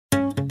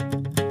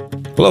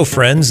Hello,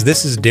 friends.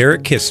 This is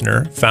Derek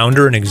Kistner,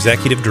 founder and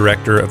executive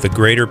director of the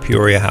Greater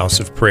Peoria House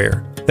of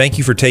Prayer. Thank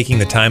you for taking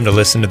the time to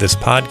listen to this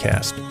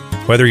podcast.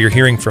 Whether you're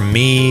hearing from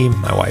me,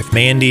 my wife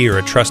Mandy, or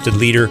a trusted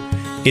leader,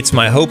 it's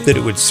my hope that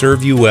it would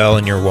serve you well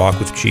in your walk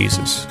with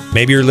Jesus.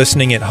 Maybe you're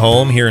listening at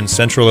home here in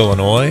Central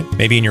Illinois,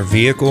 maybe in your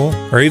vehicle,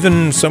 or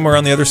even somewhere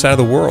on the other side of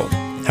the world.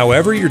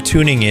 However you're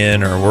tuning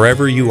in or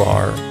wherever you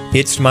are,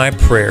 it's my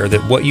prayer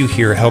that what you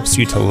hear helps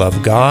you to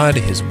love God,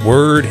 His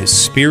Word, His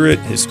Spirit,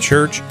 His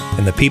church,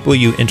 and the people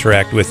you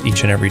interact with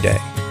each and every day.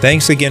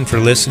 Thanks again for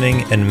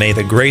listening, and may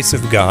the grace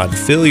of God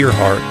fill your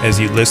heart as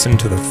you listen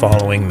to the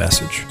following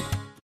message.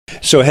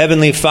 So,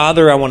 Heavenly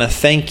Father, I want to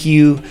thank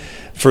you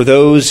for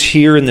those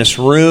here in this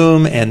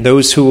room and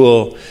those who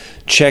will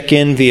check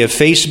in via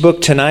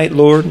Facebook tonight,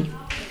 Lord.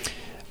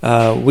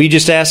 We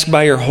just ask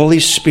by your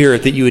Holy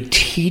Spirit that you would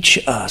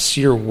teach us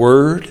your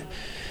word.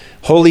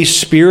 Holy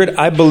Spirit,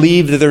 I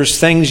believe that there's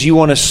things you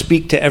want to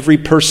speak to every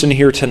person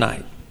here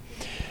tonight.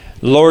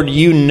 Lord,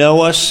 you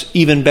know us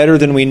even better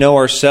than we know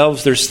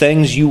ourselves. There's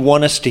things you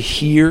want us to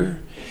hear.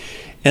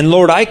 And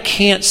Lord, I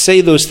can't say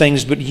those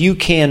things, but you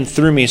can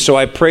through me. So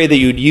I pray that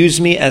you'd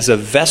use me as a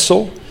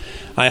vessel.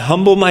 I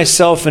humble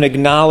myself and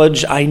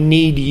acknowledge I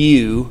need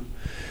you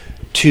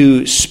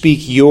to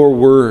speak your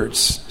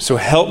words. So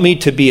help me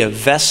to be a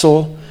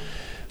vessel.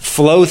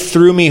 Flow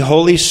through me,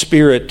 Holy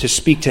Spirit, to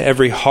speak to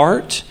every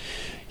heart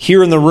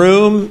here in the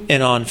room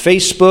and on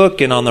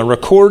Facebook and on the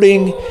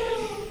recording.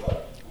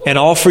 And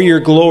all for your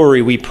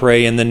glory, we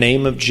pray in the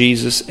name of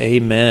Jesus.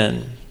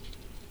 Amen.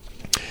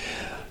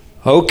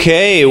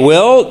 Okay,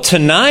 well,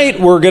 tonight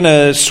we're going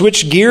to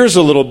switch gears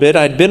a little bit.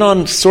 I'd been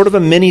on sort of a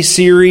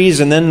mini-series,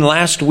 and then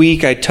last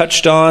week I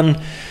touched on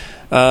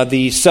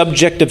the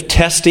subject of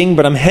testing,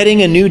 but I'm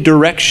heading a new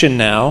direction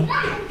now.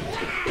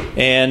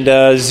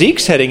 And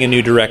Zeke's heading a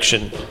new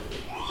direction.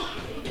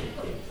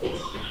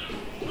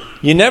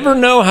 You never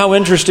know how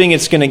interesting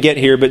it's going to get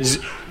here, but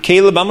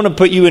Caleb, I'm going to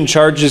put you in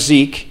charge of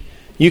Zeke.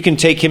 You can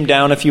take him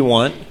down if you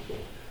want.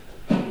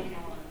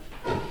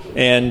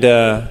 And,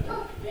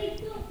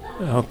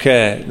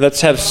 okay,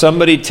 let's have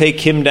somebody take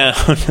him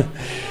down.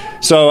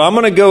 So I'm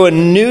going to go a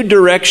new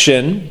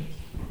direction.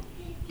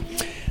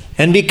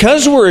 And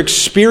because we're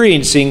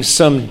experiencing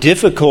some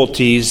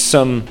difficulties,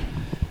 some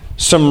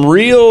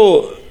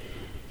real,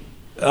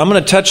 I'm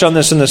going to touch on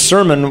this in the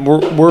sermon,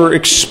 we're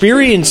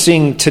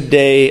experiencing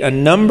today a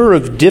number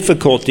of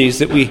difficulties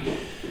that we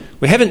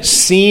haven't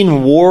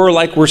seen war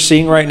like we're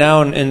seeing right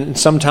now in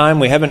some time.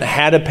 We haven't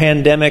had a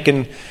pandemic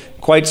in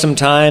quite some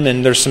time,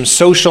 and there's some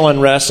social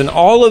unrest, and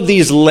all of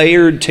these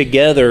layered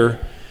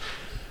together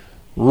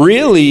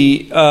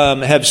really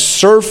have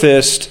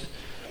surfaced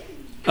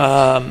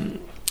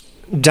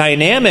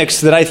dynamics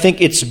that I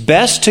think it's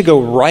best to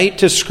go right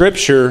to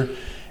Scripture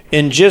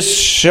and just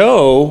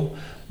show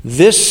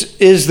this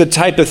is the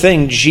type of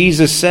thing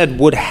Jesus said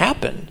would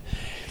happen.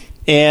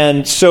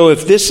 And so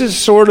if this is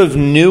sort of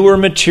newer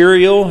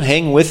material,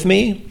 hang with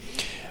me.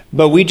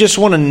 But we just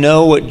want to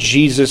know what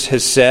Jesus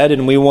has said,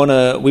 and we want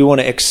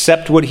to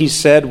accept what he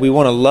said. We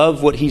want to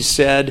love what he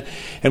said,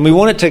 and we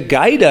want it to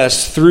guide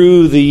us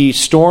through the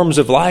storms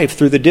of life,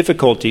 through the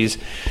difficulties.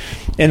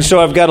 And so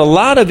I've got a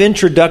lot of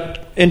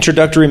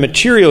introductory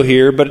material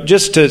here, but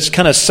just to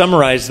kind of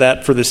summarize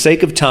that for the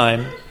sake of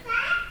time,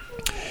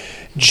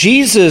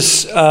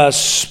 Jesus,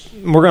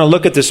 we're going to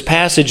look at this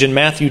passage in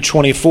Matthew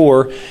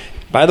 24.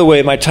 By the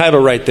way, my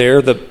title right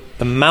there,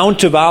 the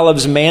Mount of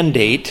Olives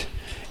mandate,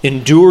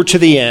 endure to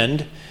the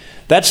end.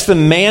 That's the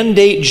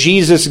mandate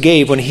Jesus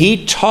gave when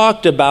he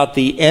talked about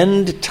the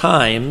end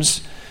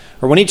times,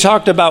 or when he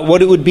talked about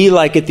what it would be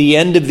like at the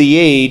end of the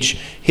age.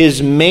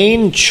 His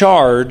main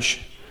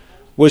charge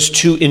was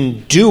to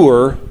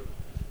endure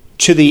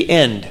to the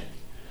end.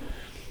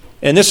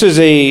 And this is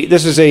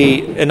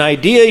an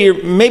idea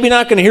you're maybe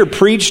not going to hear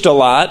preached a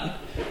lot,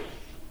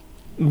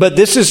 but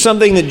this is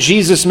something that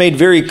Jesus made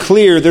very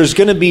clear. There's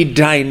going to be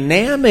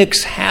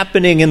dynamics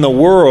happening in the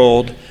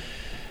world,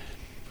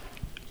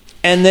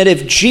 and that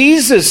if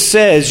Jesus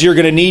says you're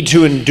going to need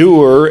to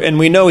endure, and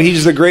we know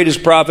he's the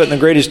greatest prophet and the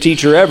greatest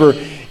teacher ever,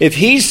 if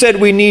he said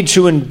we need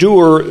to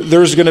endure,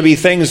 there's going to be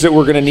things that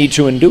we're going to need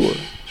to endure.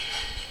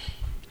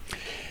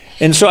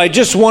 And so I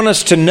just want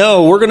us to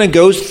know we're going to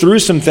go through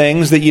some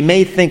things that you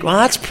may think, well,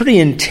 that's pretty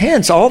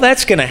intense. All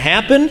that's going to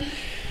happen.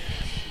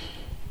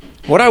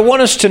 What I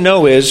want us to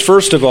know is,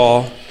 first of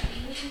all,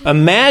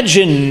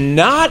 imagine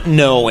not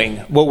knowing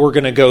what we're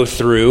going to go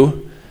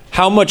through,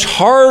 how much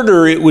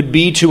harder it would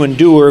be to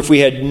endure if we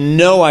had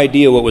no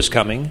idea what was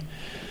coming.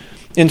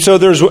 And so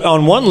there's,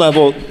 on one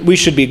level, we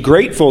should be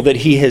grateful that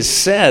he has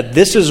said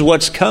this is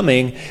what's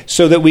coming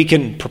so that we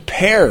can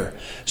prepare,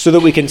 so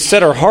that we can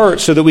set our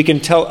hearts, so that we can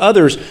tell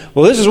others,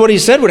 well, this is what he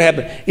said would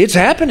happen. It's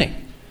happening.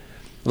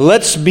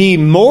 Let's be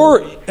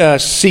more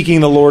seeking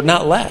the Lord,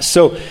 not less.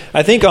 So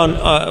I think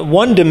on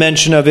one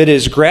dimension of it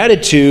is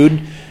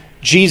gratitude.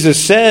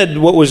 Jesus said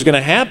what was going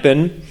to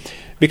happen,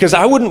 because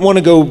I wouldn't want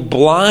to go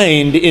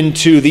blind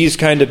into these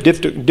kind of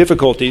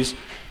difficulties.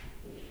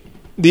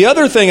 The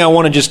other thing I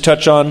want to just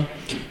touch on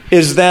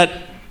is that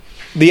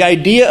the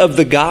idea of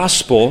the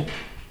gospel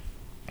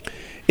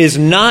is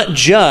not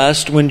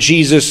just when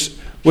Jesus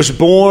was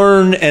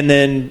born and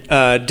then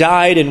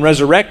died and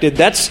resurrected.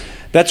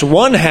 That's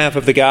one half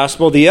of the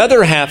gospel. The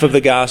other half of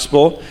the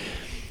gospel,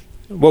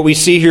 what we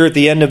see here at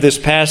the end of this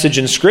passage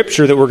in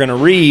Scripture that we're going to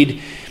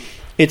read,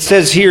 it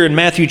says here in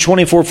Matthew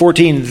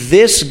 24:14,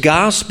 this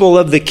gospel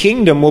of the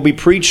kingdom will be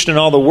preached in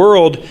all the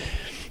world.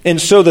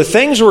 And so the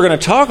things we're going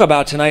to talk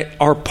about tonight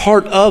are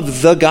part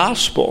of the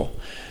gospel.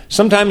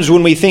 Sometimes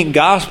when we think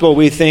gospel,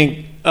 we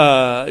think,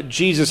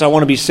 Jesus, I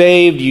want to be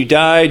saved. You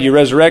died, you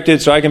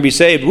resurrected, so I can be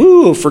saved.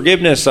 Woo,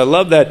 forgiveness, I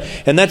love that.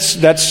 And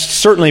that's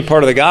certainly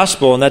part of the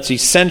gospel, and that's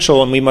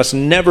essential, and we must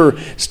never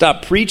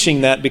stop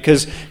preaching that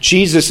because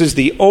Jesus is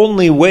the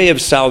only way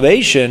of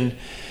salvation,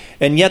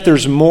 and yet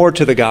there's more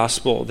to the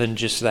gospel than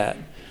just that.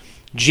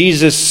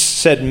 Jesus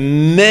said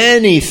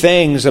many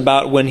things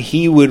about when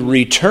he would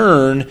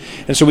return,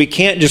 and so we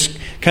can't just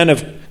kind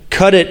of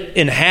cut it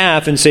in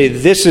half and say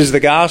this is the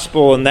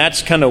gospel and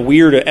that's kind of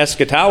weird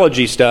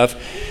eschatology stuff.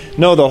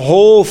 No, the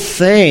whole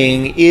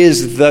thing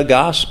is the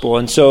gospel.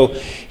 And so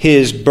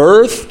his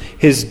birth,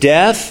 his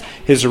death,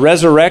 his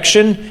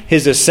resurrection,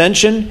 his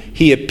ascension,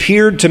 he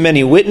appeared to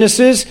many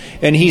witnesses,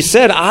 and he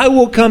said, I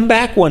will come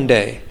back one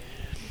day.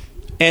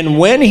 And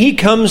when he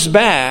comes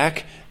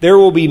back, there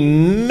will be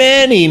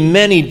many,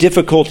 many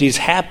difficulties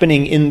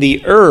happening in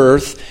the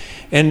earth.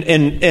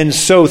 And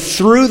so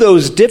through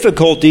those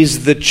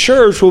difficulties, the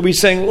church will be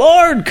saying,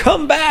 Lord,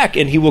 come back.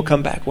 And he will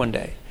come back one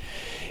day.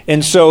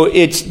 And so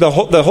it's the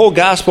whole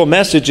gospel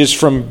message is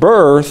from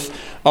birth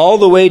all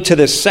the way to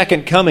the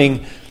second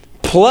coming.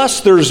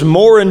 Plus there's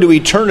more into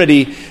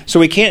eternity.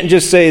 So we can't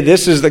just say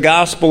this is the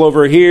gospel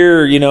over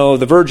here,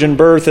 the virgin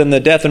birth and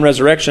the death and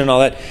resurrection and all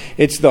that.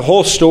 It's the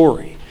whole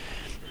story.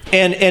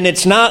 And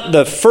it's not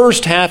the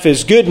first half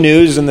is good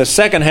news and the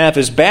second half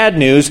is bad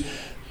news.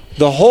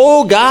 The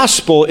whole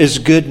gospel is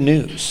good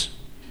news.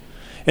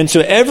 And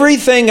so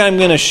everything I'm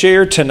going to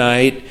share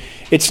tonight,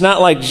 it's not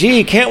like,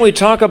 gee, can't we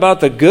talk about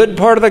the good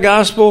part of the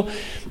gospel?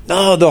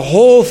 No, the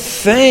whole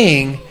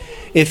thing,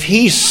 if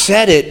he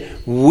said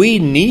it, we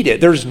need it.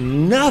 There's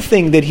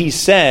nothing that he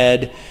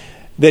said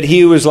that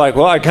he was like,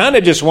 well, I kind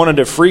of just wanted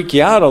to freak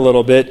you out a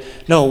little bit.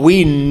 No,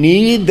 we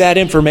need that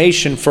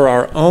information for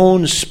our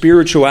own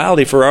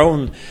spirituality, for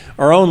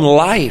our own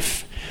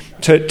life,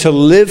 to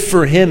live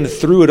for him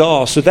through it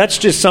all. So that's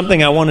just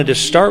something I wanted to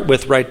start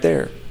with right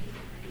there.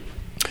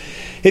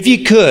 If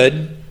you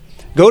could,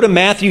 go to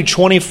Matthew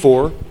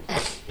 24.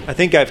 I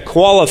think I've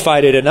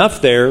qualified it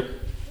enough there.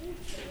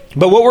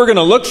 But what we're going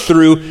to look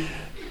through,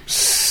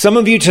 some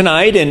of you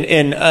tonight,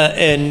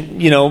 and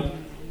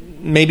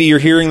maybe you're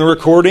hearing the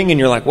recording and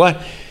you're like,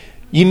 what?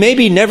 You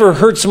maybe never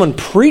heard someone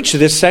preach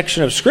this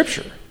section of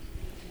Scripture.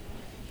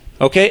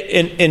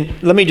 Okay,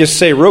 and let me just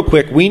say real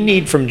quick, we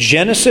need from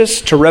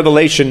Genesis to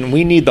Revelation,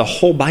 we need the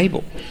whole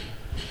Bible.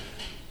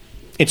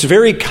 It's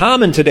very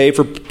common today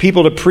for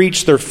people to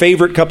preach their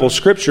favorite couple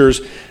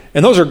scriptures,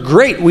 and those are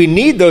great. We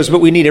need those, but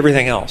we need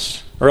everything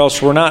else, or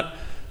else we're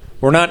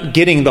not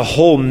getting the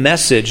whole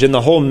message, and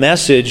the whole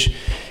message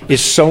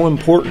is so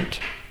important.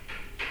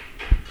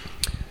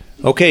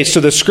 Okay, so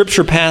the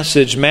scripture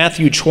passage,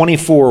 Matthew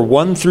 24,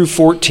 1 through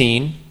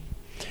 14.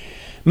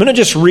 I'm going to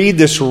just read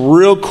this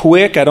real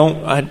quick.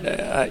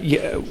 I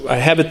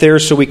have it there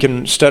so we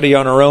can study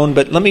on our own,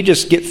 but let me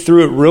just get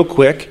through it real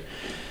quick.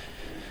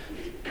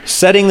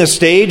 Setting the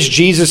stage,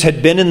 Jesus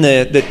had been in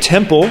the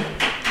temple.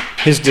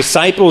 His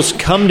disciples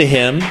come to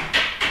him.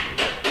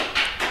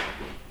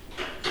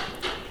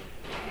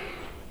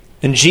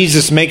 And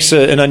Jesus makes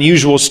an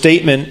unusual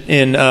statement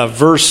in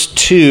verse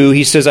 2.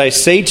 He says, I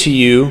say to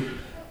you,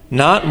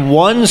 not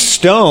one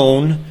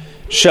stone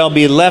shall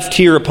be left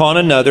here upon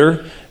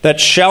another that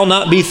shall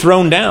not be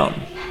thrown down.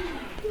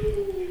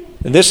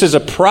 And this is a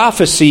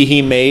prophecy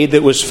he made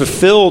that was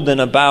fulfilled in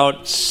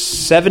about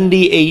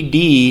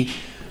 70 AD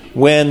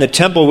when the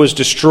temple was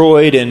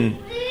destroyed and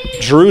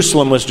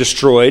Jerusalem was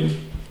destroyed.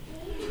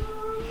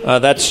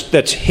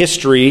 That's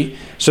history.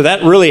 So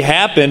that really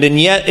happened, and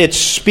yet it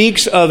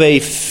speaks of a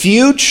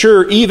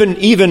future,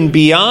 even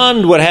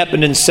beyond what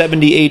happened in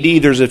 70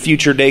 AD. There's a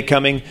future day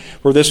coming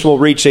where this will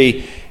reach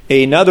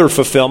another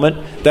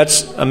fulfillment.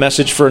 That's a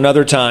message for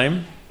another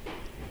time.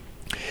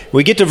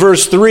 We get to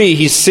verse 3.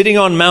 He's sitting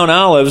on Mount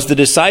Olives. The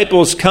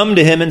disciples come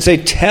to him and say,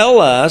 tell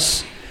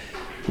us,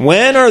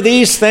 when are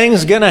these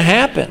things going to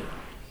happen?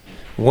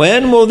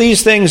 When will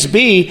these things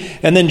be?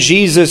 And then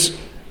Jesus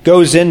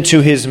goes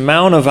into his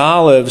Mount of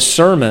Olives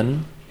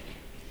sermon.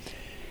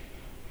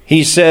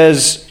 He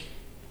says,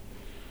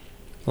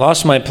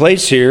 lost my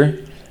place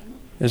here.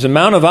 There's a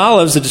Mount of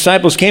Olives. The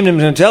disciples came to him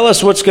and tell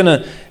us what's going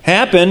to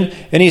happen.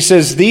 And he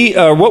says,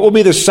 what will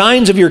be the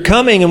signs of your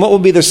coming and what will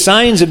be the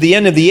signs of the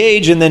end of the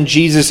age? And then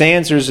Jesus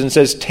answers and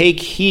says,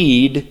 take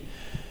heed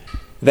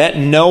that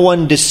no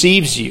one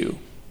deceives you.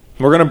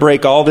 We're going to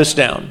break all this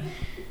down.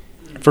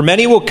 For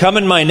many will come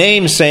in my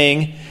name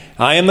saying,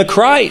 I am the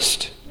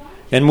Christ,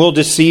 and will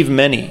deceive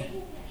many.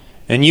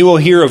 And you will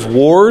hear of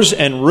wars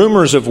and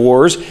rumors of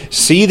wars.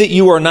 See that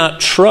you are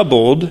not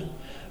troubled,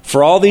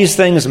 for all these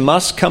things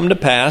must come to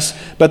pass,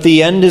 but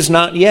the end is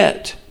not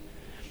yet.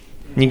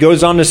 And he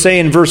goes on to say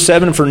in verse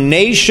 7, "For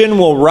nation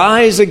will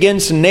rise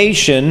against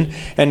nation,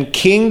 and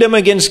kingdom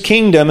against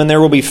kingdom, and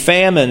there will be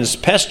famines,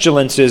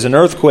 pestilences, and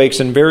earthquakes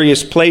in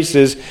various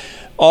places.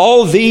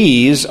 All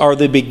these are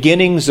the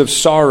beginnings of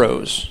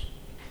sorrows."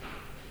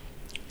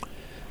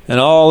 And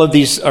all of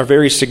these are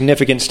very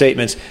significant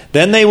statements.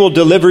 "Then they will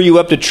deliver you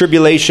up to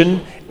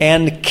tribulation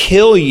and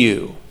kill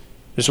you."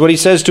 This is what he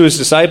says to his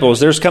disciples.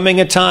 There's coming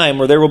a time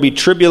where there will be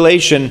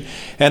tribulation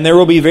and there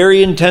will be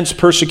very intense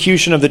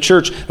persecution of the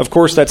church. Of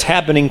course, that's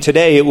happening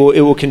today. It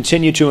will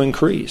continue to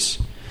increase.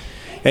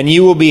 "And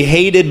you will be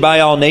hated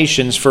by all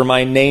nations for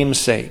my name's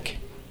sake.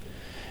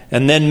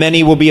 And then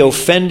many will be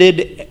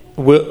offended,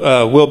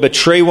 will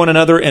betray one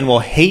another, and will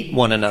hate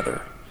one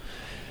another.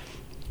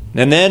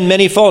 And then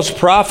many false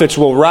prophets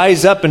will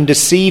rise up and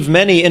deceive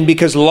many, and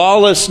because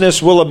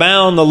lawlessness will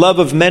abound, the love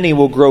of many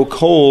will grow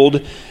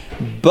cold.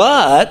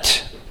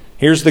 But,"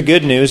 here's the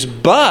good news,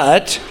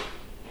 "but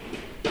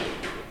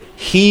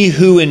he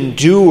who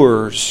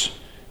endures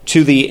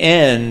to the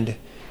end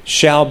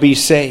shall be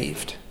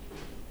saved."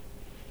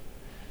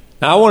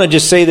 Now, I want to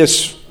just say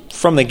this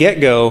from the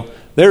get-go.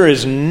 There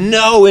is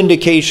no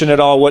indication at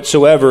all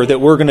whatsoever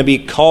that we're going to be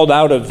called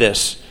out of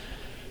this.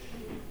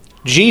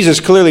 Jesus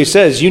clearly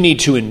says you need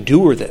to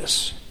endure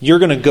this. You're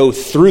going to go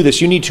through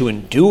this. You need to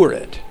endure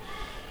it.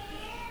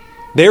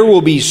 There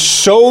will be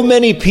so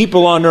many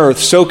people on earth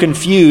so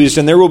confused,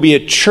 and there will be a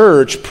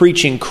church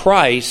preaching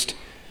Christ,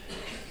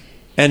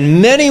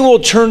 and many will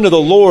turn to the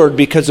Lord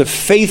because of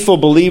faithful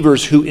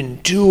believers who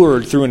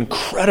endured through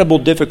incredible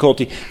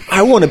difficulty.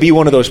 I want to be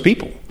one of those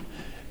people,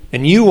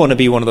 and you want to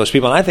be one of those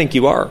people, and I think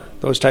you are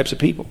those types of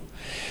people.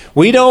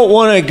 We don't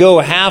want to go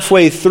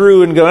halfway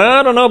through and go,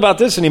 "I don't know about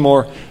this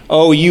anymore."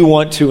 Oh, you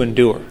want to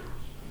endure.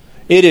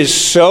 It is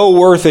so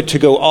worth it to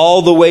go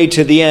all the way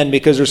to the end,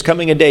 because there's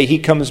coming a day he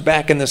comes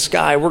back in the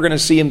sky. We're going to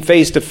see him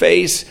face to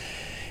face,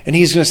 and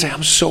he's going to say,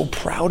 "I'm so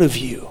proud of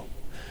you.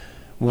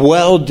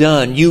 Well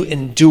done. You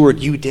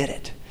endured. You did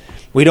it."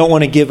 We don't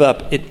want to give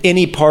up at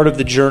any part of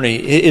the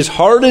journey. As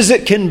hard as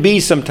it can be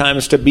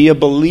sometimes to be a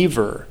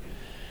believer.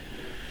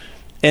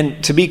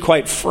 And to be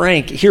quite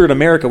frank, here in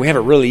America, we have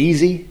it really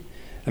easy.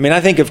 I mean,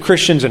 I think of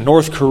Christians in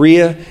North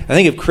Korea. I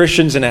think of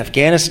Christians in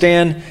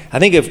Afghanistan. I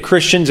think of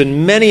Christians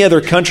in many other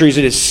countries.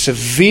 It is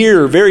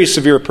severe, very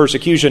severe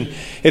persecution.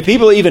 If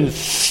people even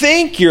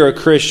think you're a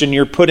Christian,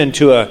 you're put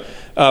into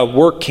a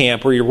work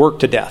camp where you're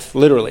worked to death,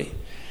 literally.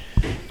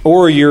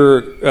 Or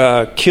you're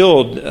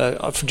killed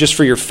just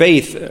for your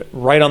faith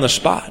right on the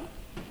spot.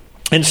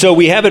 And so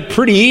we have it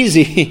pretty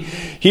easy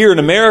here in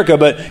America,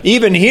 but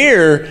even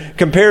here,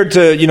 compared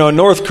to, a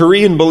North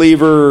Korean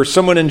believer or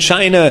someone in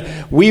China,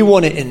 we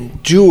want to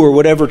endure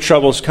whatever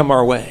troubles come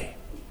our way.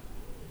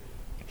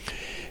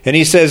 And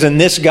he says, "In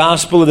this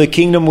gospel of the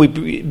kingdom will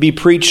be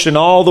preached in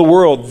all the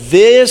world."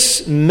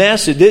 This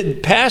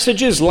message,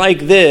 passages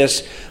like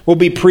this, will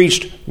be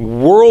preached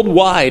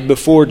worldwide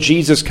before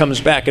Jesus comes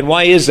back. And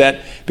why is that?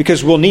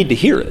 Because we'll need to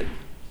hear it.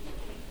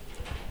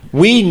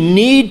 We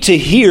need to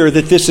hear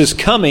that this is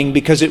coming,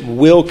 because it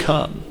will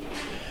come.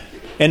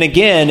 And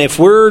again, if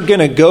we're going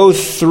to go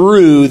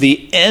through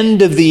the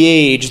end of the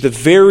age, the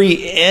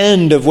very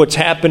end of what's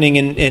happening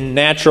in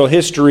natural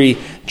history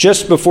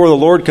just before the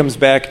Lord comes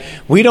back,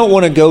 we don't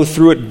want to go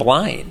through it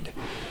blind.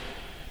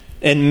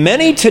 And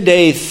many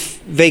today,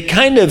 they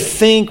kind of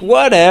think,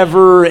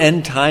 whatever,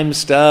 end time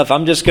stuff,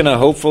 I'm just going to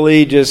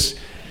hopefully just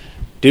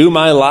do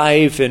my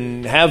life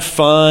and have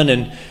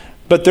fun.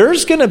 But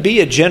there's going to be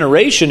a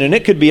generation, and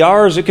it could be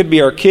ours, it could be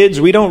our kids,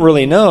 we don't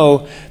really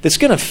know, that's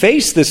going to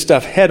face this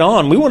stuff head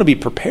on. We want to be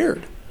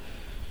prepared.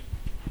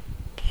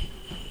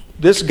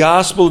 This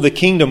gospel of the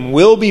kingdom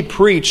will be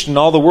preached in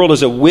all the world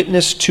as a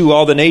witness to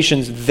all the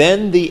nations.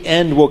 Then the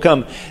end will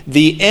come.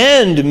 The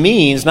end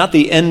means not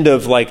the end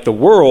of like the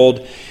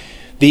world.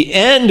 The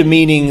end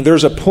meaning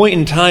there's a point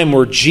in time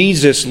where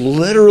Jesus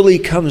literally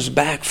comes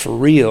back for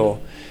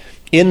real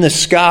in the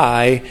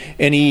sky,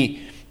 and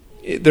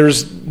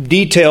there's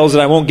details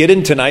that I won't get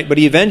in tonight, but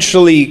he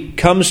eventually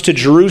comes to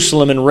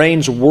Jerusalem and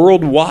reigns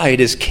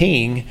worldwide as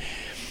king,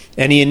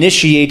 and he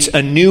initiates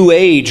a new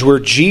age where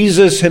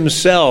Jesus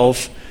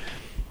himself,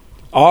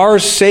 our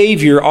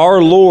Savior,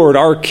 our Lord,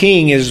 our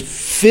King, is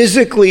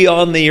physically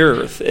on the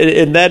earth.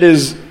 And that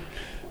is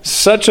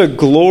such a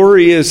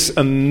glorious,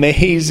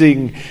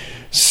 amazing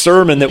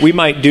sermon that we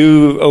might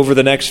do over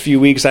the next few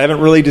weeks. I haven't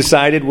really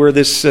decided where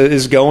this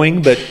is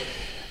going, but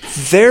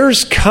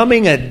there's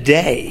coming a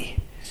day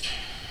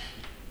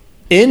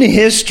in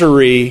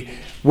history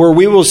where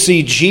we will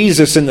see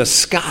Jesus in the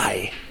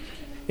sky,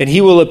 and he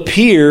will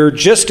appear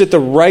just at the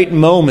right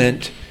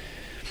moment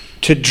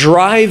to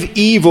drive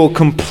evil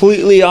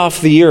completely off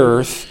the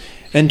earth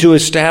and to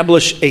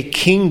establish a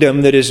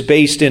kingdom that is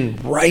based in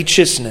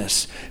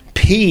righteousness,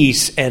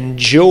 peace, and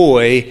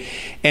joy.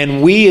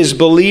 And we as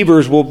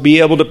believers will be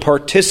able to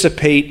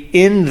participate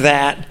in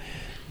that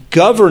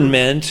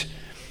government,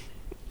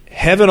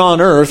 heaven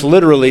on earth,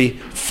 literally,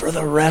 for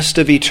the rest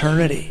of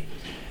eternity.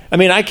 I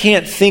mean, I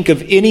can't think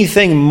of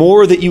anything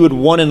more that you would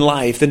want in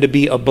life than to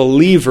be a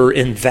believer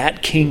in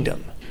that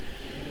kingdom.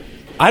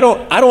 I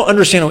don't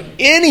understand how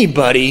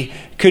anybody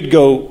could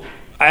go,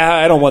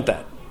 I don't want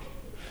that.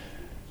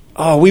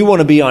 Oh, we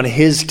want to be on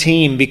his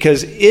team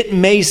because it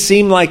may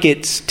seem like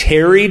it's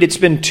tarried. It's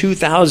been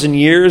 2,000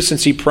 years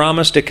since he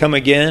promised to come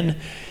again.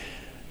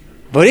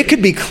 But it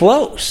could be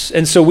close.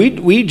 And so we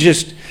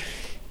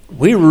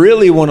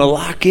really want to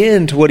lock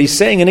into what he's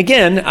saying. And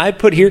again, I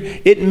put here,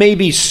 it may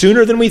be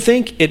sooner than we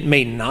think. It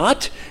may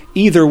not.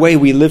 Either way,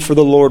 we live for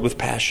the Lord with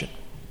passion.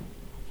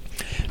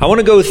 I want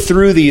to go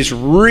through these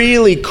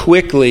really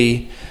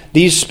quickly,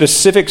 these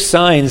specific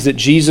signs that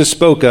Jesus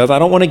spoke of. I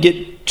don't want to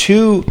get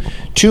too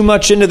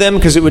much into them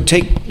because it would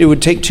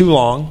take too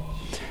long.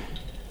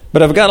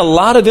 But I've got a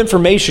lot of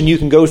information you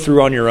can go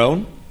through on your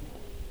own.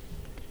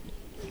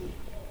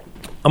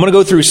 I'm going to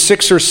go through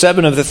 6 or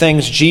 7 of the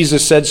things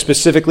Jesus said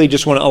specifically.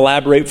 Just want to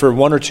elaborate for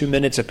 1 or 2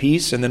 minutes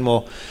apiece, and then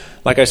we'll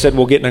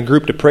get in a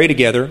group to pray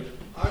together.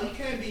 You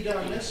can't be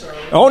done this early.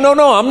 Oh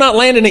no, I'm not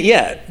landing it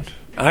yet.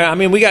 I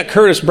mean, we got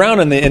Curtis Brown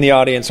in the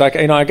audience, so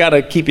I got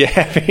to keep you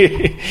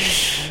happy.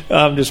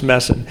 I'm just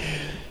messing.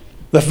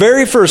 The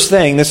very first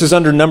thing, this is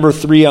under number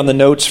 3 on the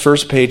notes,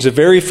 first page. The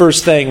very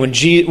first thing when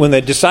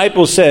the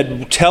disciples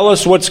said, "Tell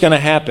us what's going to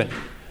happen,"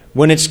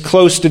 when it's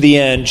close to the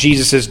end,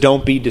 Jesus says,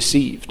 "Don't be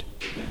deceived."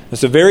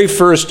 That's the very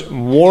first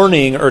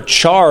warning or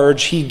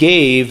charge he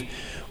gave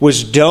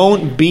was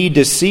don't be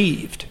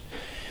deceived.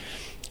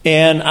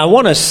 And I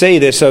want to say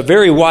this, a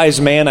very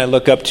wise man I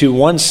look up to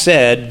once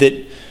said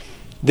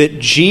that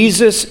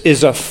Jesus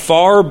is a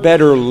far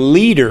better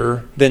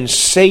leader than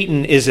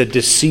Satan is a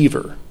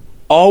deceiver.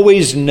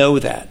 Always know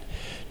that.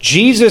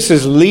 Jesus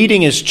is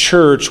leading his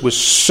church with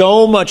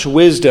so much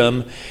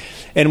wisdom,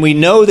 and we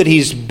know that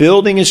he's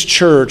building his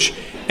church,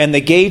 and the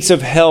gates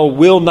of hell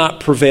will not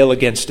prevail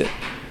against it.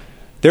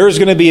 There is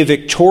going to be a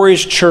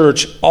victorious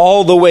church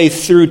all the way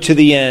through to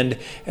the end,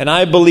 and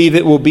I believe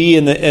it will be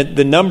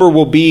the number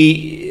will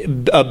be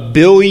 1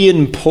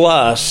 billion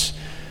plus,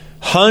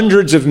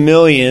 hundreds of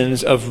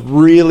millions of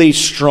really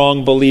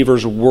strong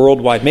believers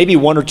worldwide. Maybe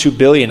 1 or 2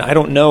 billion. I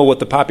don't know what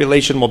the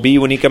population will be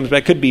when he comes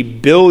back. It could be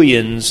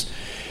billions.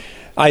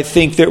 I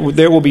think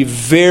there will be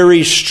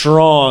very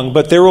strong,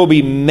 but there will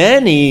be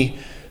many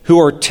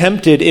who are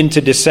tempted into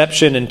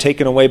deception and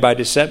taken away by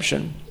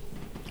deception.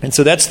 And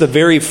so that's the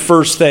very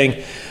first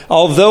thing.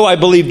 Although I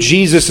believe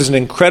Jesus is an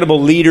incredible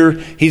leader,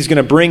 he's going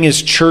to bring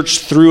his church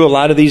through a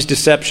lot of these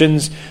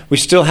deceptions, we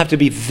still have to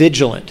be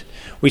vigilant.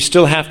 We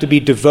still have to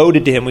be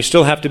devoted to him. We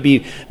still have to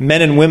be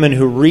men and women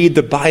who read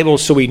the Bible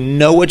so we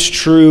know it's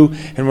true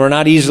and we're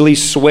not easily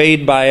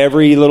swayed by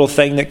every little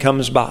thing that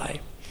comes by.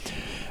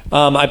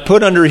 I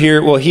put under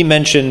here, he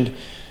mentioned,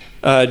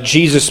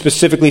 Jesus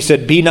specifically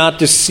said, "Be not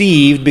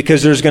deceived,"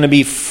 because there's going to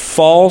be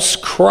false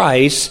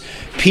Christs,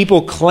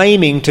 people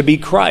claiming to be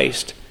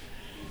Christ.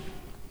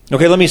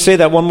 Okay, let me say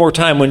that one more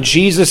time. When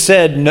Jesus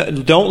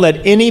said, "Don't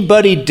let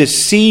anybody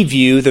deceive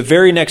you," the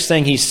very next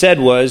thing he said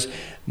was,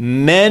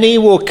 "Many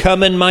will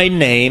come in my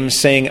name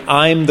saying,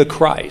 I'm the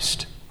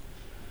Christ."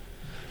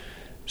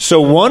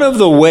 So one of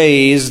the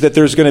ways that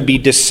there's going to be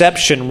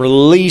deception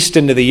released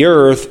into the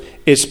earth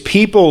is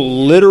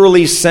people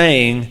literally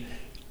saying,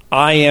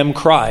 "I am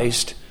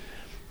Christ.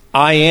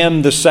 I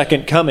am the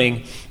second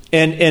coming."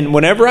 And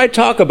whenever I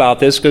talk about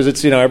this, because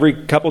it's every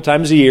couple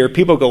times a year,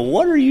 people go,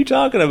 "What are you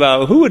talking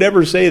about? Who would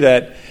ever say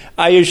that?"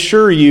 I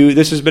assure you,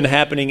 this has been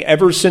happening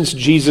ever since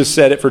Jesus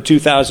said it for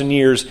 2,000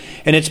 years,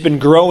 and it's been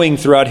growing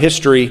throughout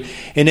history.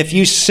 And if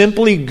you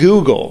simply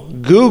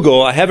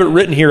Google, I have it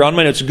written here on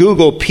my notes,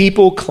 Google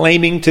people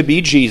claiming to be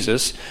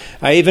Jesus.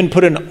 I even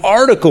put an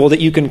article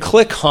that you can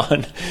click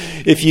on.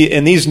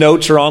 And these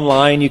notes are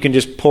online, you can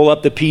just pull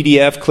up the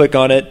PDF, click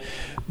on it.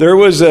 There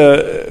was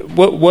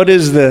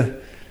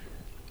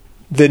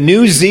the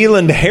New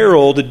Zealand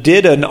Herald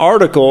did an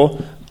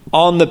article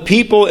on the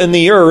people in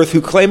the earth who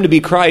claim to be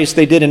Christ.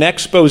 They did an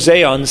expose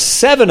on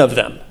 7 of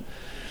them.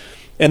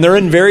 And they're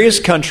in various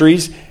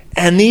countries.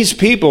 And these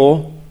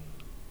people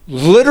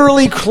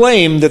literally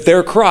claim that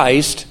they're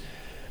Christ.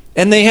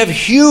 And they have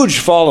huge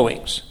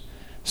followings.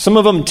 Some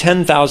of them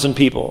 10,000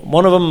 people.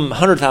 One of them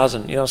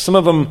 100,000. Some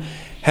of them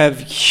have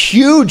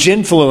huge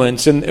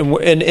influence. And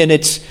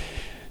it's...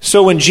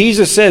 So when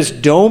Jesus says,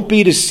 "Don't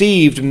be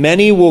deceived,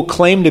 many will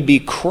claim to be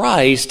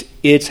Christ,"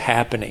 it's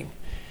happening.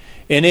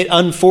 And it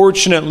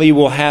unfortunately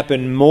will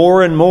happen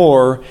more and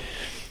more.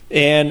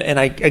 And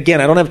I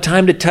don't have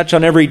time to touch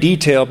on every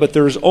detail, but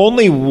there's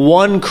only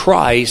one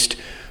Christ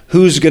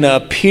who's going to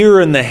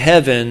appear in the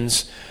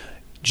heavens.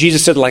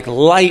 Jesus said, like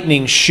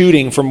lightning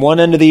shooting from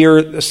one end of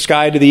the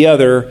sky to the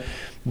other.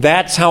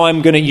 That's how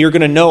you're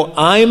going to know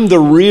I'm the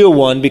real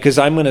one, because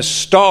I'm going to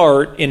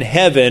start in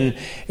heaven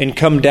and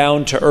come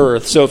down to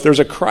earth. So if there's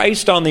a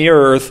Christ on the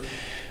earth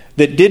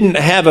that didn't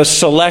have a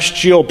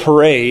celestial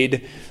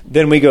parade,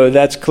 then we go,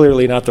 that's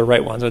clearly not the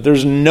right one. So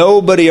there's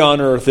nobody on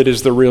earth that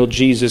is the real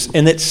Jesus.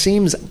 And it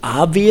seems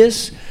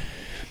obvious,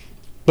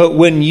 but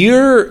when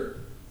you're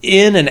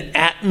in an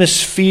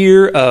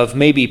atmosphere of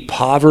maybe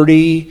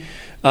poverty,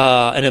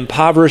 an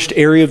impoverished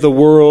area of the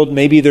world,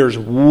 maybe there's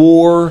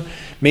war,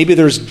 maybe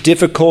there's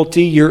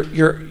difficulty,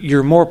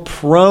 you're more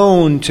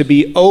prone to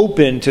be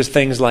open to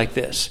things like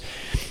this.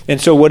 And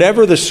so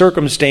whatever the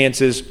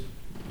circumstances,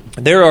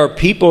 there are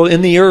people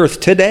in the earth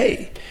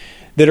today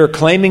that are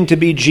claiming to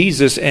be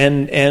Jesus,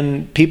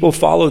 and people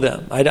follow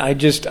them.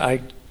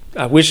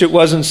 I wish it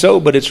wasn't so,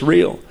 but it's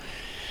real.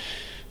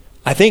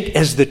 I think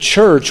as the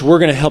church, we're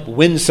going to help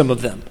win some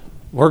of them.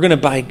 We're going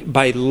to,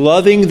 by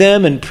loving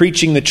them and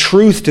preaching the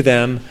truth to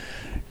them,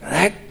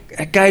 that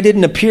guy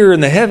didn't appear in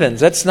the heavens.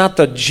 That's not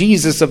the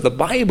Jesus of the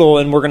Bible,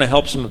 and we're going to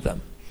help some of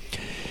them.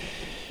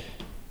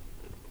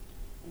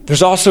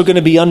 There's also going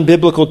to be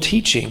unbiblical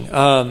teaching.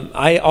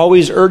 I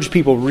always urge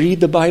people, read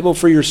the Bible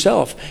for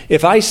yourself.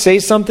 If I say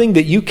something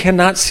that you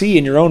cannot see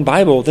in your own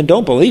Bible, then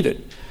don't believe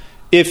it.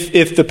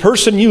 If the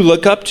person you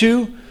look up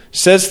to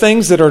says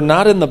things that are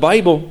not in the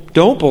Bible,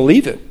 don't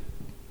believe it.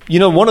 You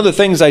know, one of the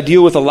things I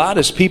deal with a lot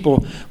is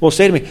people will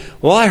say to me,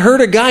 well, I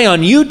heard a guy on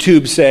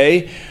YouTube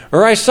say,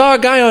 or I saw a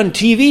guy on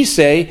TV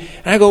say,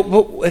 and I go,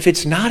 well, if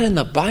it's not in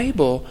the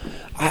Bible,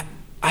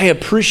 I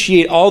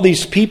appreciate all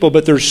these people,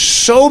 but there's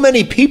so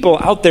many people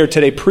out there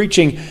today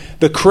preaching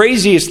the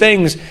craziest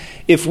things.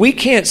 If we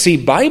can't see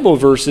Bible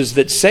verses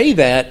that say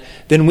that,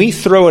 then we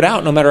throw it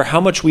out no matter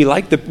how much we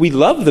love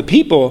the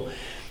people,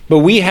 but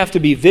we have to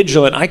be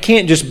vigilant. I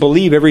can't just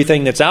believe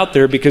everything that's out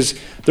there because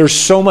there's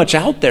so much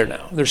out there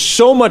now. There's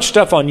so much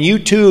stuff on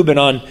YouTube and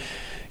on,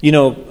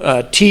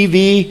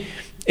 TV.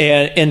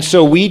 And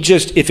so we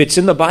just, if it's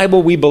in the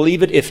Bible, we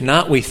believe it. If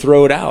not, we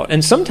throw it out.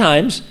 And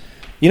sometimes,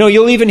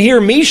 you'll even hear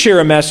me share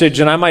a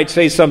message and I might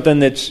say something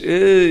that's,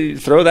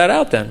 throw that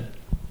out then.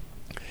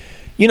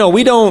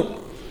 We don't,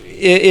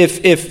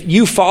 if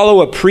you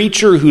follow a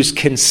preacher who's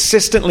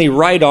consistently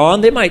right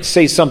on, they might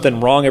say something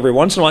wrong every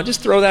once in a while.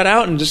 Just throw that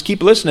out and just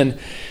keep listening.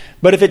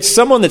 But if it's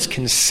someone that's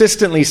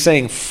consistently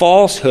saying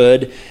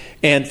falsehood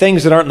and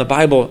things that aren't in the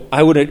Bible,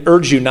 I would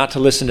urge you not to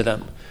listen to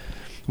them.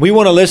 We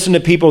want to listen to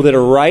people that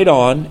are right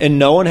on, and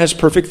no one has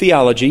perfect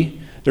theology.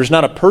 There's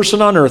not a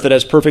person on earth that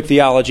has perfect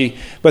theology,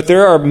 but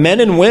there are men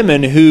and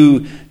women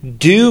who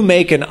do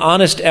make an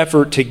honest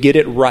effort to get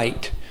it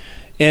right.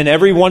 And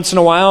every once in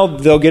a while,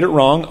 they'll get it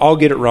wrong. I'll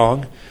get it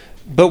wrong.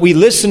 But we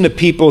listen to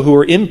people who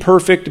are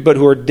imperfect, but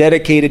who are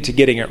dedicated to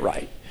getting it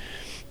right.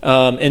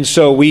 And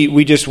so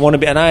we just want to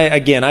be, and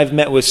I've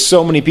met with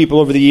so many people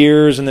over the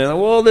years, and they're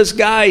like, well, this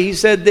guy, he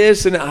said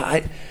this, and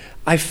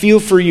I feel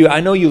for you.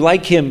 I know you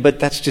like him, but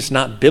that's just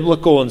not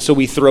biblical. And so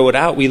we throw it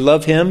out. We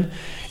love him.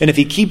 And if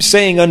he keeps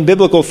saying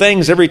unbiblical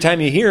things every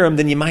time you hear him,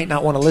 then you might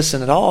not want to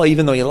listen at all,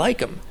 even though you like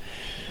him.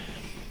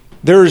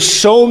 There's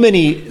so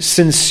many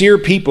sincere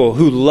people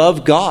who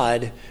love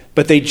God,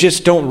 but they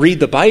just don't read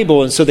the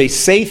Bible. And so they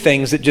say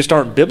things that just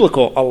aren't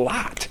biblical a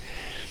lot.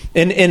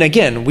 And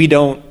again, we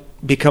don't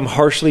become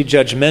harshly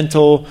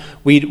judgmental.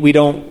 We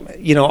don't,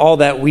 all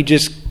that.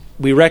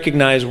 We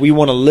recognize we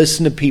want to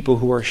listen to people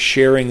who are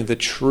sharing the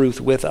truth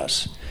with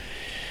us.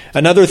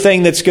 Another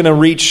thing that's going to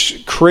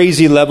reach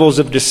crazy levels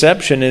of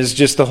deception is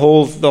just the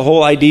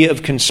whole idea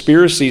of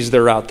conspiracies that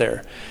are out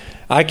there.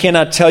 I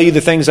cannot tell you the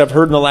things I've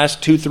heard in the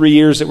last 2-3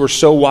 years that were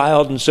so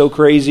wild and so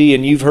crazy,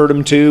 and you've heard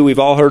them too. We've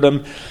all heard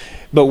them.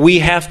 But we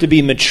have to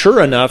be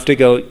mature enough to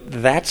go,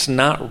 that's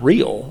not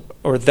real,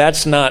 or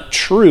that's not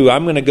true.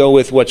 I'm going to go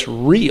with what's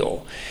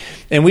real.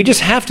 And we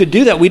just have to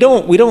do that. We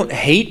don't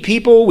hate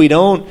people. We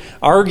don't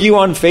argue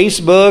on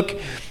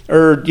Facebook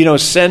or,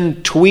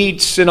 send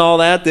tweets and all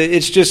that.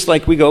 It's just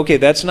like we go, okay,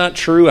 that's not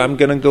true. I'm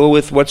going to go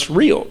with what's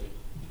real.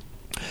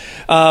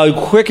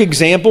 Quick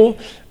example,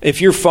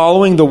 if you're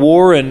following the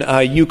war in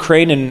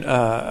Ukraine and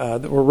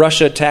where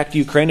Russia attacked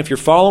Ukraine, if you're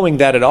following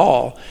that at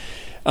all,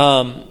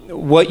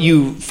 what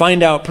you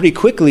find out pretty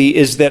quickly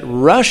is that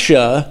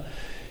Russia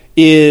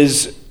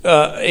is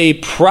a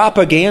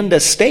propaganda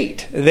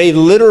state. They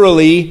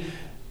literally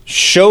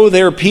show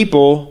their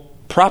people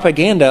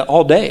propaganda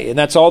all day, and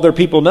that's all their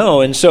people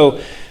know. And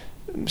so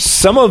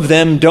some of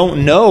them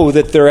don't know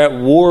that they're at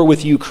war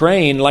with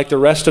Ukraine like the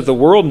rest of the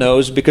world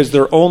knows, because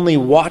they're only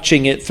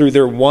watching it through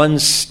their one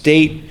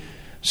state-run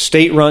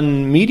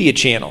media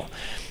channel.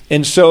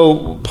 And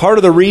so part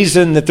of the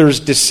reason that there's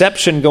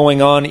deception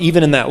going on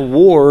even in that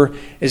war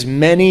is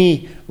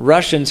many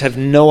Russians have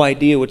no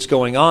idea what's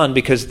going on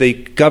because the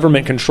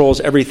government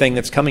controls everything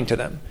that's coming to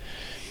them.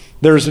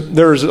 There's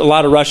a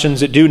lot of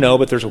Russians that do know,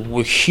 but there's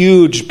a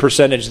huge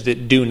percentage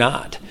that do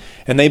not.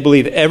 And they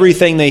believe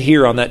everything they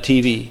hear on that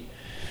TV.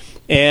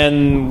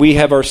 And we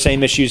have our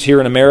same issues here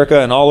in America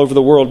and all over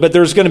the world. But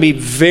there's going to be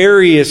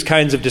various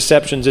kinds of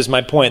deceptions, is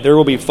my point. There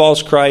will be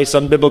false Christs,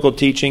 unbiblical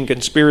teaching,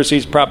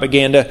 conspiracies,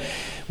 propaganda.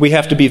 We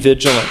have to be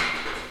vigilant.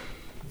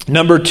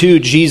 Number 2,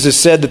 Jesus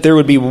said that there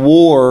would be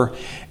war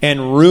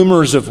and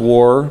rumors of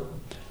war.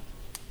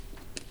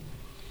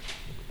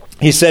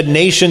 He said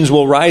nations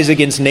will rise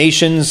against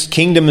nations,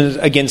 kingdoms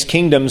against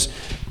kingdoms.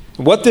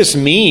 What this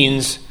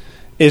means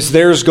is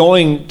there's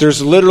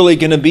literally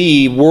going to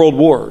be world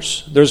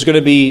wars. There's going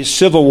to be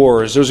civil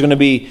wars. There's going to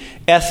be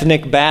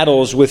ethnic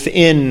battles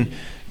within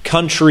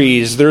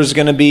countries. There's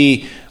going to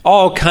be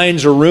all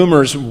kinds of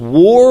rumors.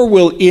 War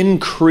will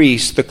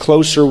increase the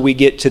closer we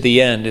get to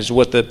the end, is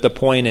what the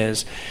point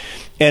is.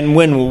 And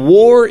when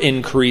war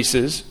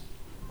increases,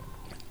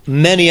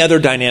 many other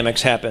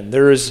dynamics happen.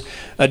 There is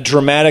a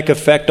dramatic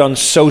effect on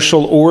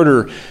social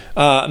order.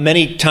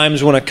 Many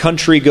times when a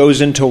country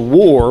goes into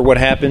war, what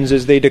happens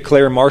is they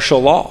declare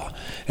martial law.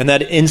 And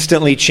that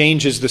instantly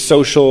changes the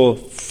social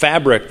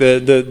fabric.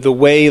 The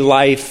way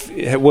life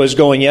was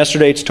going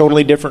yesterday, it's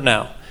totally different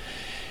now.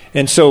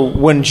 And so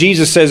when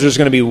Jesus says there's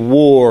going to be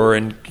war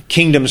and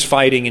kingdoms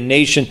fighting and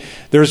nation,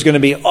 there's going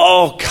to be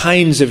all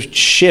kinds of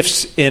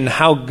shifts in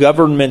how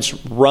governments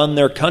run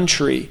their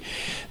country.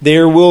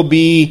 There will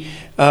be,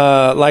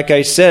 like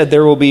I said,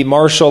 there will be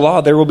martial law.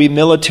 There will be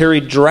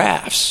military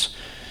drafts.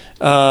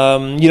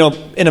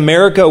 In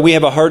America, we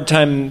have a hard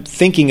time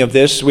thinking of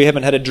this. We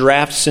haven't had a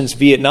draft since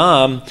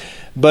Vietnam.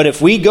 But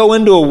if we go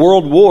into a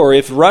world war,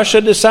 if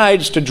Russia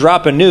decides to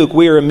drop a nuke,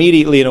 we are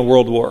immediately in a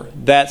world war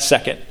that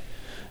second.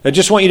 I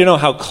just want you to know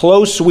how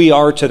close we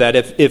are to that.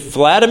 If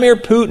Vladimir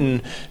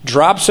Putin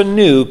drops a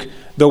nuke,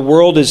 the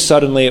world is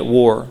suddenly at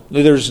war.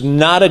 There's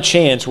not a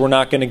chance we're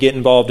not going to get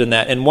involved in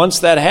that. And once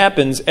that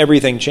happens,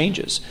 everything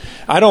changes.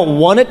 I don't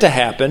want it to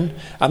happen.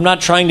 I'm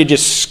not trying to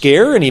just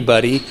scare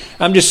anybody.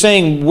 I'm just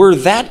saying we're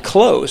that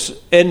close.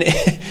 And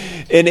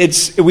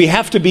we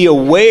have to be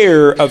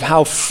aware of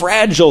how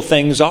fragile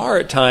things are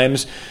at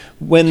times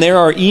when there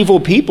are evil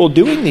people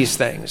doing these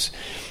things.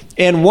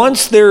 And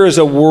once there is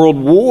a world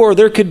war,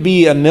 there could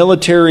be a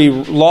military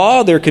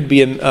law, there could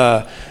be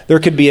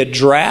a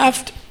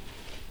draft.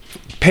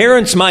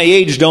 Parents my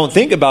age don't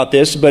think about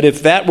this, but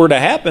if that were to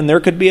happen,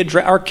 there could be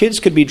our kids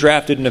could be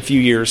drafted in a few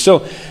years.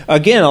 So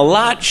again, a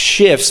lot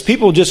shifts.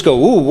 People just go,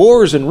 ooh,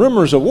 wars and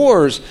rumors of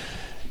wars.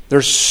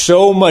 There's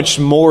so much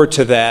more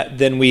to that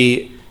than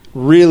we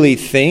really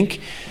think.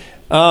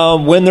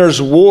 When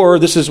there's war,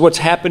 this is what's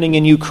happening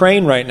in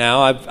Ukraine right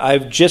now.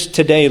 I've just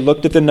today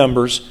looked at the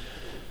numbers.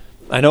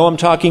 I know I'm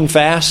talking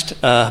fast.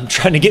 I'm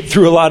trying to get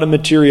through a lot of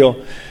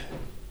material.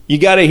 You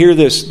got to hear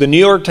this. The New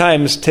York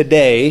Times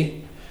today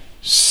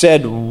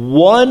said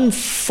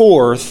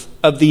 1/4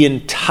 of the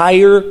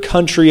entire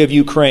country of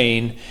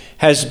Ukraine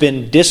has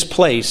been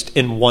displaced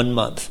in 1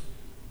 month.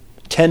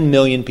 10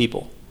 million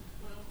people.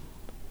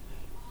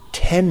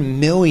 10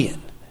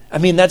 million. I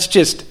mean, that's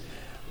just,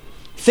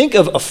 think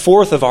of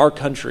 1/4 of our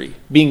country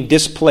being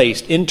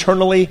displaced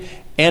internally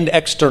and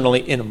externally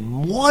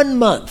in 1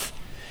 month.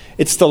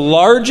 It's the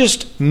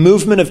largest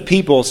movement of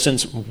people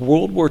since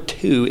World War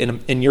II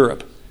in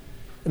Europe.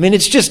 I mean,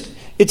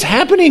 it's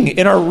happening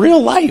in our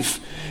real life.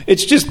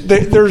 It's just,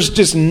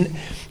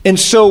 and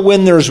so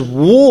when there's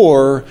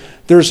war,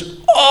 there's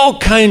all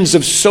kinds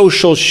of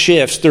social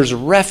shifts. There's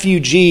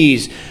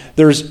refugees,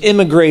 there's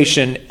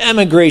immigration,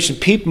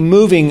 people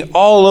moving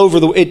all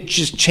over it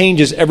just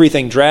changes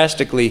everything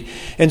drastically.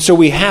 And so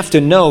we have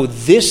to know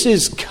this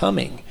is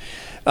coming.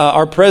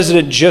 Our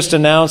president just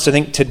announced, I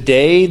think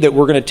today, that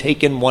we're going to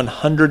take in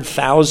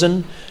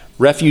 100,000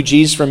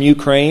 refugees from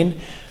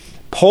Ukraine.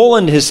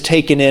 Poland has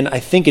taken in, I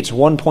think it's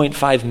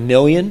 1.5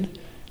 million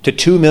to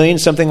 2 million,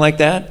 something like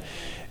that.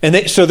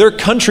 And so their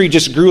country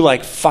just grew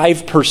like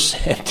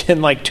 5%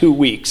 in like 2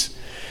 weeks.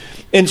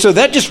 And so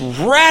that just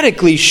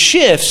radically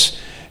shifts.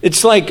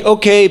 It's like,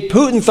 okay,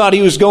 Putin thought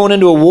he was going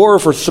into a war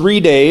for 3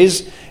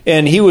 days,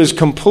 and he was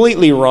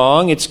completely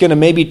wrong. It's going to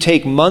maybe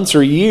take months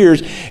or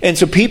years. And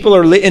so people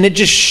and it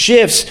just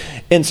shifts.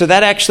 And so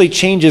that actually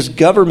changes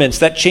governments.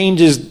 That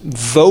changes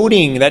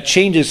voting. That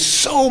changes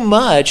so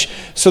much.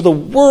 So the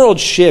world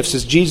shifts,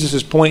 is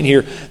Jesus' point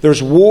here.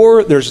 There's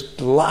war. There's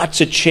lots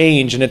of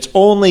change. And it's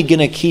only going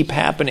to keep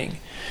happening.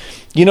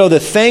 You know, the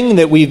thing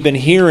that we've been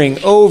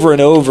hearing over and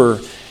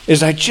over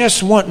is, I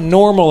just want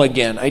normal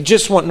again. I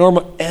just want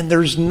normal. And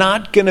there's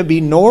not going to be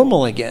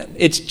normal again.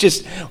 It's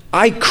just,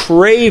 I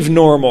crave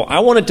normal. I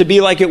want it to be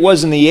like it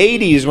was in the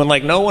 80s when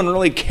like no one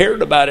really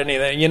cared about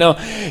anything. You know,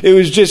 it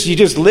was just, you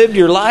just lived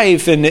your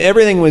life and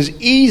everything was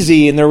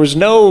easy and there was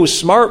no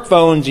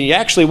smartphones and you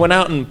actually went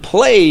out and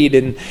played.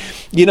 And,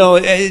 you know,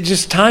 it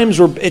just times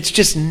where it's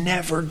just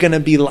never going to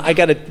be, I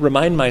got to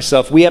remind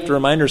myself, we have to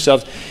remind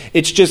ourselves,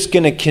 it's just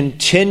going to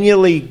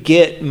continually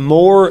get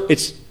more,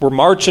 we're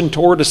marching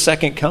toward a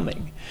second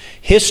coming.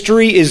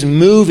 History is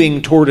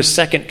moving toward a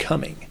second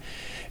coming.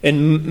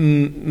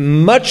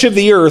 And much of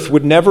the earth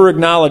would never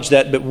acknowledge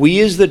that, but we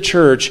as the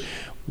church,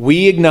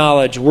 we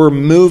acknowledge we're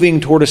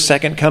moving toward a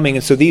second coming.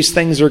 And so these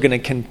things are going to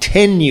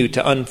continue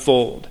to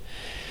unfold.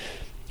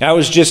 I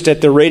was just at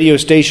the radio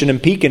station in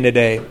Pekin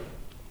today.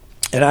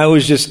 And I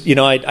was just, you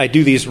know, I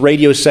do these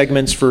radio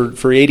segments for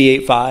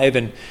 88.5,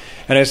 and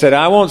I said,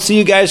 I won't see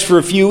you guys for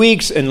a few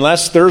weeks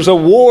unless there's a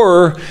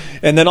war,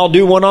 and then I'll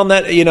do one on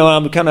that. You know,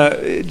 I'm kind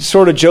of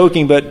sort of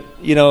joking, but,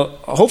 you know,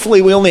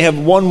 hopefully we only have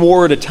one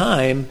war at a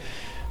time,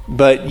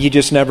 but you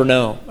just never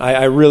know.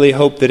 I really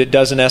hope that it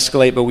doesn't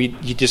escalate, but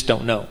you just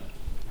don't know.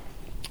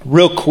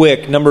 Real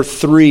quick, number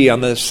 3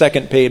 on the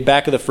second page,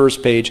 back of the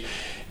first page,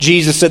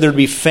 Jesus said there'd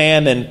be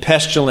famine,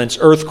 pestilence,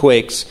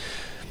 earthquakes.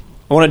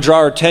 I want to draw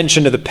our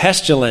attention to the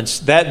pestilence.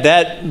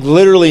 That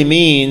literally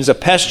means a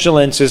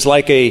pestilence is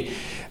like a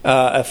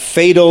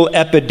fatal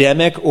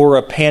epidemic or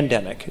a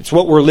pandemic. It's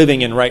what we're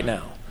living in right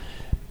now.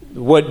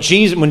 When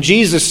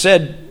Jesus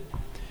said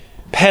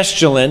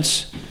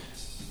pestilence,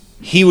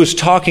 he was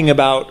talking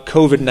about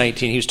COVID-19.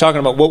 He was talking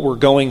about what we're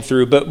going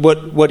through. But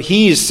what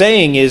he is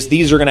saying is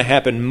these are going to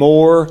happen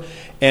more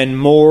and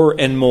more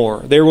and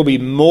more. There will be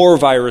more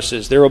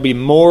viruses. There will be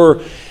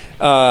more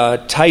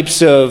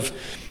types of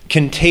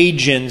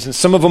contagions, and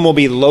some of them will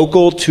be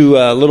local to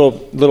a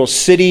little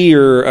city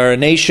or a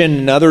nation,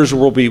 and others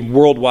will be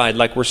worldwide,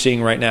 like we're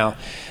seeing right now.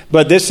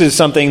 But this is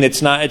something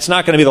it's not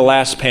going to be the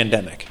last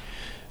pandemic.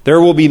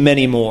 There will be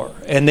many more,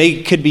 and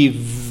they could be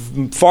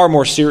far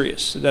more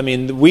serious. I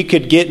mean, we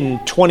could get in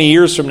 20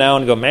 years from now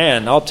and go,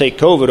 man, I'll take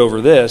COVID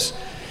over this.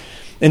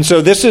 And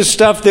so this is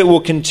stuff that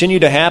will continue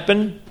to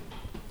happen.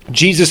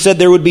 Jesus said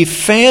there would be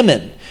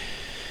famine.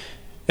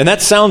 And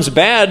that sounds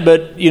bad,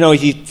 but,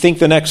 you think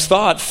the next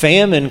thought,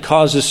 famine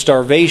causes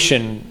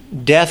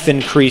starvation, death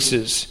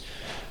increases,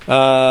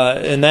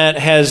 and that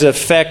has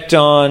effect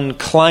on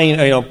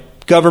climate.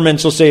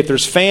 Governments will say if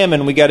there's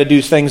famine, we got to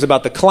do things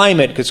about the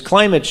climate, because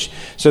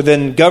so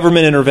then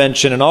government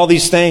intervention and all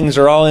these things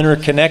are all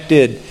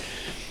interconnected.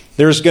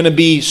 There's going to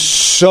be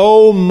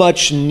so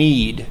much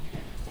need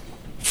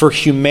for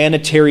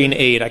humanitarian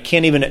aid. I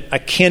can't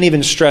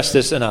even stress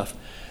this enough.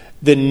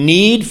 The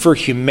need for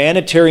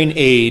humanitarian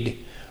aid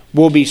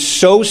will be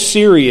so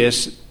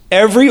serious,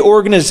 every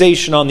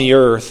organization on the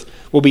earth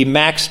will be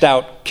maxed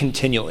out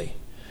continually.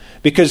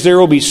 Because there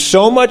will be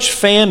so much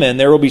famine,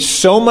 there will be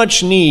so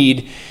much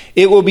need,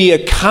 it will be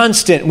a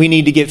constant, we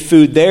need to get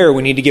food there,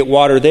 we need to get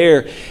water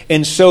there.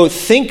 And so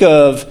think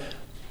of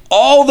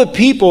all the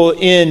people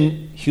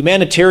in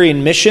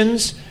humanitarian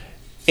missions,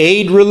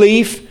 aid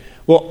relief,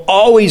 will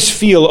always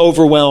feel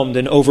overwhelmed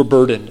and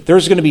overburdened.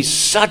 There's going to be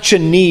such a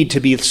need to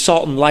be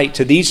salt and light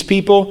to these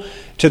people,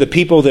 to the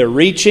people they're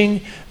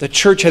reaching. The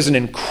church has an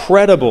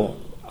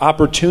incredible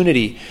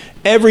opportunity.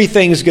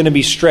 Everything's going to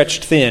be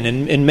stretched thin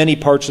in many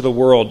parts of the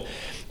world.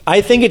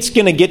 I think it's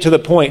going to get to the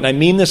point, and I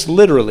mean this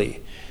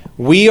literally,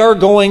 we are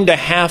going to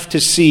have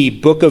to see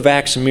Book of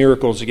Acts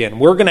miracles again.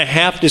 We're going to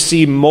have to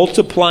see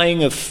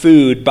multiplying of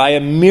food by a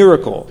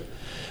miracle.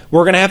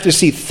 We're going to have to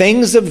see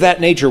things of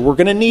that nature. We're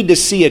going to need to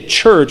see a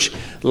church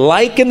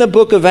like in the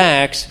book of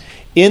Acts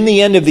in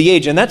the end of the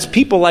age. And that's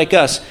people like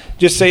us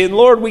just saying,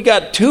 Lord, we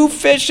got 2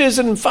 fishes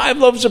and 5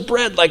 loaves of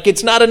bread. Like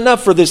it's not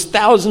enough for this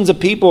thousands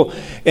of people.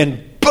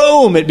 And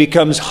boom, it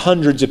becomes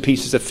hundreds of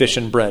pieces of fish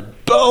and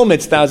bread. Boom,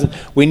 it's thousands.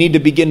 We need to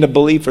begin to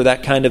believe for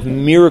that kind of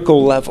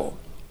miracle level.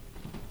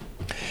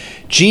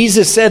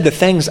 Jesus said, the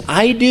things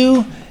I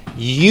do,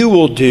 you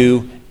will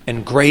do,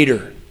 and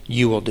greater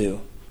you will do.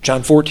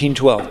 John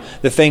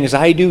 14:12. The things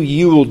I do,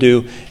 you will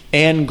do,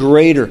 and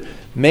greater.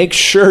 Make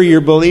sure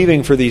you're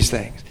believing for these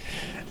things.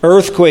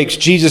 Earthquakes.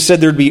 Jesus said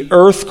there'd be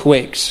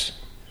earthquakes.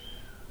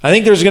 I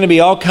think there's going to be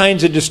all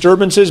kinds of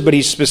disturbances, but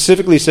he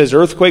specifically says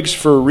earthquakes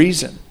for a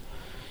reason.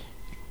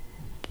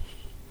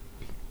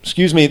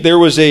 There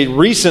was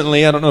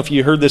recently, I don't know if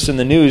you heard this in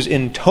the news,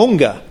 in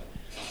Tonga.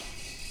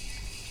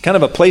 Kind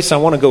of a place I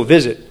want to go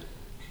visit.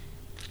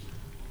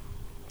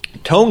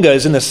 Tonga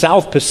is in the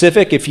South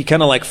Pacific. If you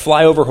kind of like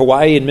fly over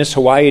Hawaii and miss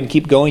Hawaii and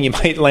keep going, you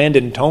might land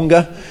in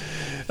Tonga.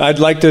 I'd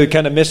like to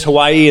kind of miss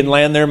Hawaii and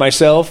land there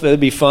myself. That'd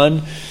be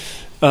fun.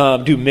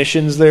 Do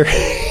missions there.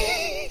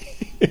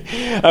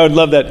 I would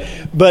love that.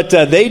 But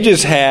they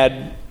just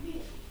had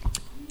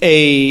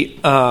a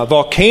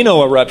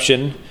volcano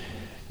eruption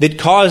that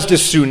caused a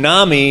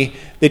tsunami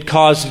that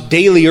caused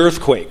daily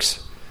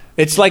earthquakes.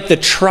 It's like the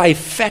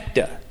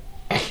trifecta.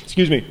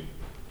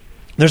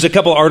 There's a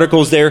couple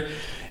articles there.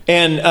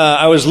 And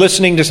I was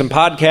listening to some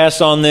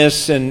podcasts on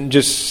this and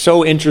just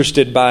so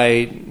interested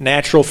by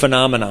natural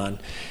phenomenon.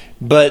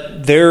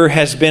 But there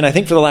has been, I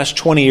think for the last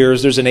 20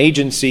 years, there's an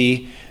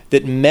agency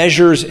that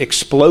measures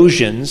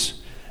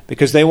explosions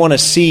because they want to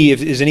see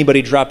if is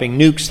anybody dropping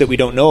nukes that we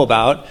don't know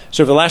about.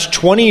 So for the last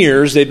 20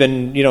 years, they've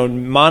been,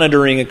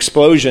 monitoring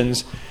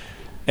explosions.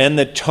 And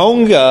the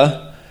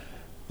Tonga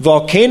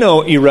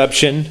volcano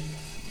eruption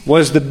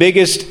was the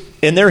biggest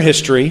in their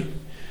history.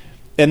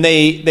 And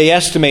they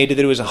estimated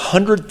that it was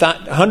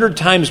 100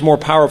 times more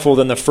powerful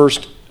than the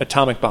first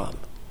atomic bomb.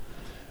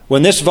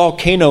 When this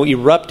volcano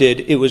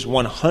erupted, it was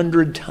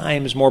 100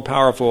 times more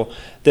powerful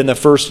than the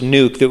first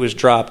nuke that was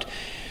dropped.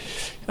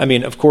 I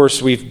mean, of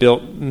course, we've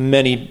built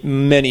many,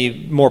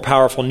 many more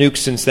powerful nukes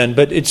since then,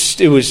 but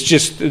it was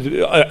just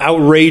an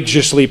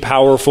outrageously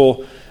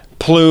powerful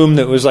plume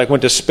that was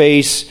went to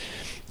space.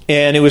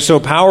 And it was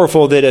so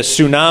powerful that a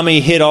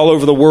tsunami hit all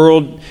over the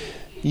world.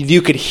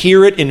 You could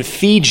hear it in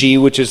Fiji,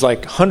 which is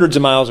hundreds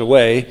of miles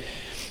away,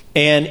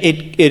 and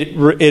it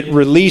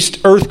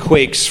released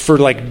earthquakes for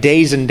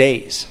days and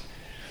days.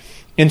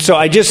 And so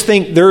I just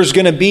think there's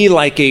going to be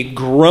a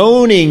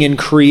groaning in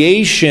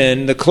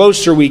creation. The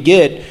closer we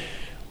get,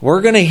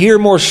 we're going to hear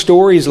more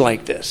stories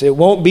like this. It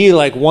won't be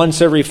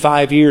once every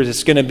 5 years.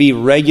 It's going to be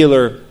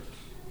regular.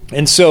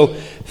 And so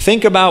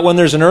think about when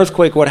there's an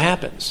earthquake, what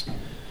happens?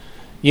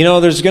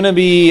 There's going to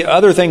be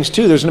other things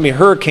too. There's going to be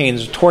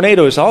hurricanes,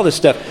 tornadoes, all this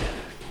stuff.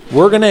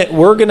 We're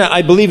gonna,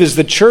 I believe, as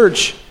the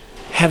church,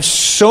 have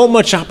so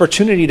much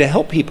opportunity to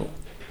help people.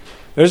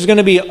 There's going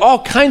to be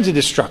all kinds of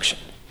destruction.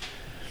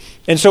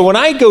 And so when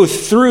I go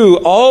through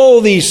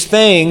all these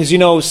things,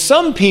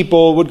 some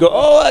people would go,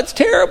 oh, that's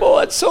terrible.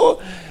 That's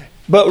so...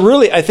 But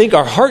really, I think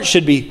our heart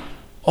should be,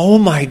 oh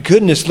my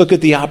goodness, look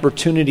at the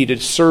opportunity to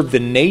serve the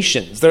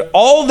nations.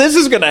 All this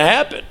is going to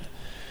happen.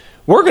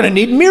 We're going to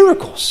need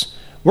miracles.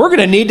 We're going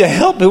to need to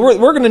help. We're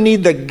going to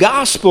need the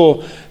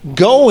gospel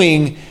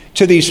going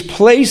to these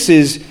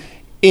places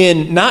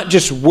in not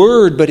just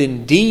word, but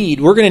in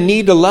deed. We're going to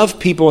need to love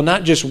people,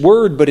 not just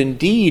word, but in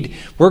deed.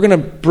 We're going to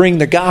bring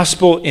the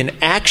gospel in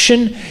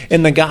action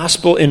and the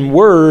gospel in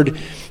word.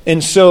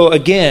 And so,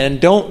 again,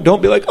 don't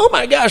be like, oh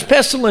my gosh,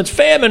 pestilence,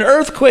 famine,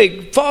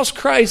 earthquake, false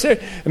Christ. I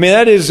mean,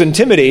 that is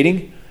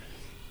intimidating.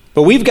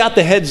 But we've got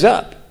the heads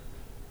up.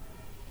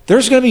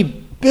 There's going to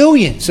be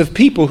billions of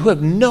people who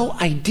have no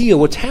idea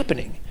what's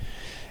happening.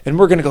 And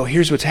we're going to go,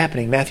 here's what's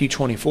happening, Matthew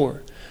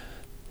 24.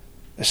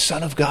 The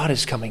Son of God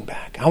is coming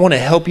back. I want to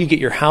help you get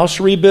your house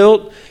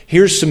rebuilt.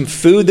 Here's some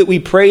food that we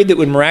prayed that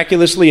would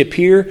miraculously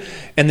appear.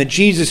 And the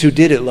Jesus who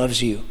did it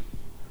loves you.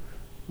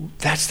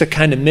 That's the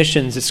kind of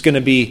missions that's going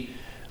to be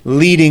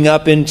leading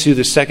up into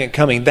the second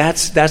coming.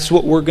 That's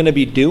what we're going to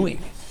be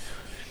doing.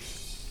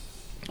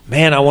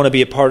 Man, I want to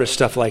be a part of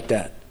stuff like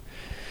that.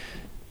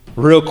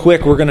 Real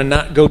quick, we're going to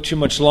not go too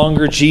much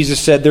longer. Jesus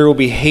said there will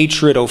be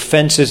hatred,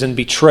 offenses, and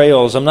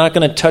betrayals. I'm not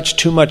going to touch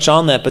too much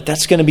on that, but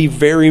that's going to be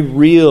very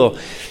real.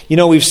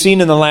 We've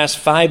seen in the last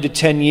 5 to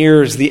 10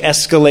 years the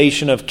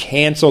escalation of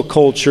cancel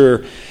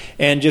culture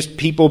and just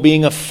people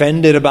being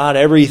offended about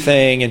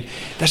everything. And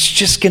that's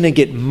just going to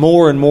get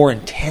more and more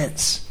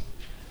intense.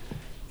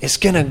 It's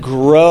going to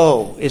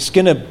grow. It's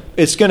going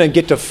to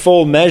get to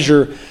full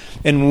measure.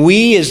 And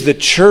we as the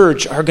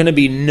church are going to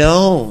be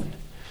known.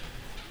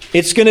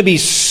 It's going to be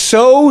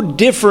so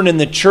different in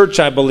the church,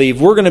 I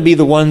believe. We're going to be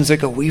the ones that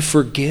go, we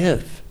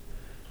forgive.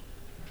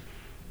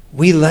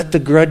 We let the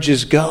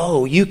grudges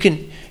go. You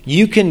can,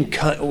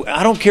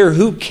 I don't care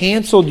who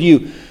canceled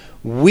you.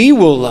 We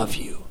will love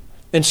you.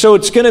 And so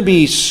it's going to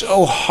be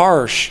so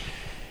harsh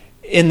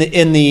in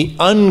the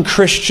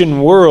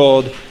unchristian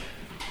world.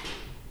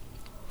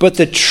 But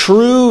the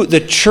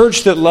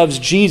church that loves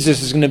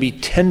Jesus is going to be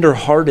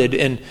tender-hearted,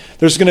 and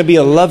there's going to be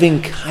a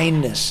loving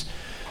kindness.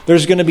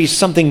 There's going to be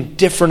something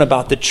different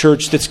about the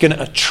church that's going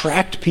to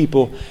attract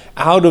people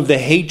out of the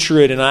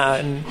hatred,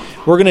 and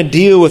we're going to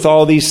deal with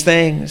all these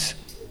things.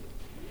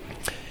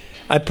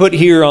 I put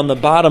here on the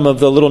bottom of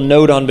the little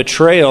note on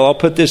betrayal, I'll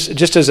put this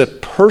just as a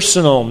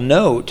personal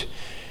note.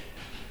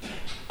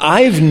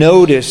 I've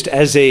noticed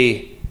as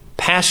a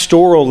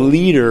pastoral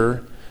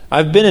leader,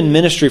 I've been in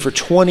ministry for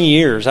 20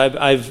 years.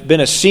 I've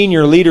been a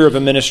senior leader of a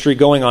ministry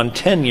going on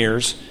 10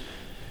 years.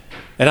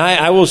 And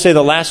I will say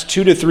the last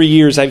 2 to 3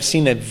 years, I've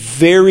seen a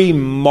very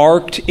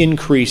marked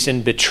increase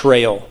in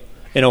betrayal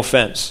and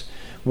offense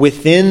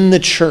within the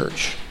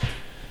church.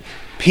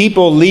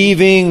 People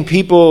leaving,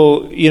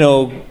 people,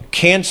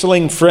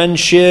 canceling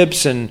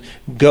friendships and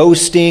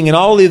ghosting and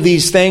all of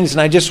these things.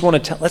 And I just want to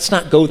tell, let's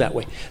not go that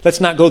way.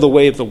 Let's not go the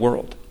way of the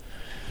world.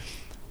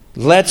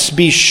 Let's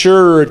be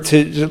sure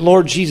to,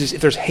 Lord Jesus, if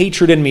there's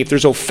hatred in me, if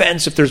there's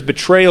offense, if there's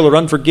betrayal or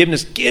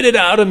unforgiveness, get it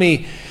out of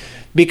me.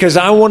 Because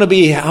I want to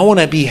be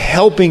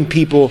helping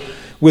people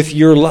with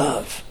your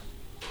love.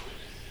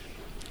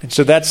 And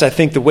so that's, I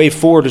think, the way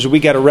forward is we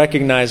got to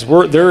recognize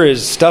there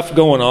is stuff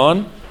going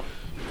on.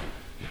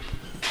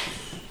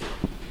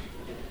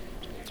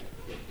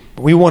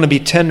 We want to be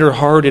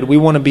tender-hearted. We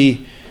want to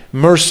be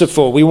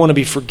merciful. We want to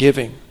be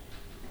forgiving.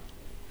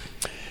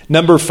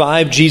 Number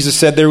 5, Jesus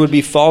said there would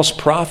be false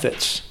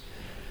prophets.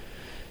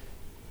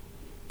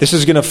 This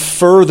is going to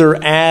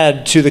further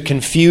add to the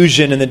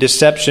confusion and the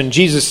deception.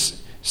 Jesus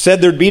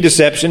said there'd be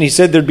deception. He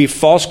said there'd be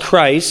false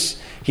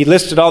Christs. He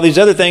listed all these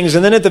other things.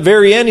 And then at the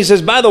very end, he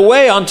says, by the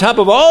way, on top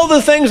of all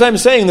the things I'm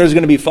saying, there's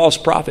going to be false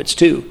prophets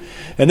too.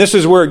 And this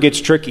is where it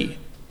gets tricky.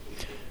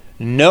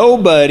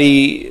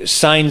 Nobody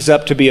signs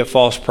up to be a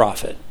false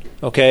prophet.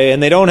 Okay?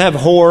 And they don't have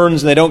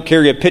horns and they don't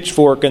carry a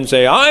pitchfork and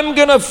say, I'm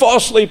going to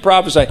falsely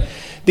prophesy.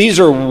 These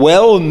are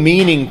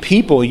well-meaning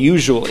people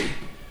usually.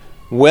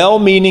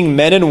 Well-meaning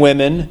men and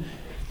women.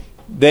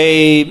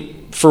 They,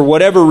 for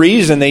whatever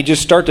reason, they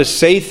just start to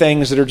say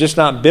things that are just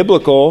not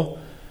biblical,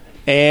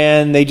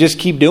 and they just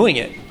keep doing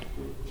it.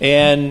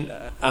 And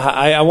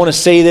I want to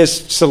say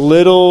this, I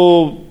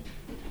want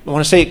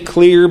to say it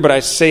clear, but I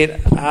say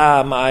it,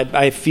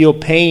 I feel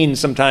pain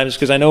sometimes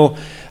because I know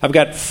I've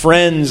got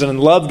friends and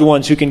loved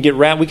ones who can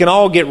we can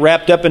all get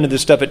wrapped up into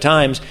this stuff at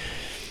times,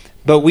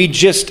 but we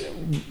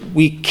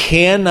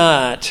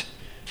cannot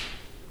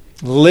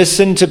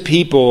listen to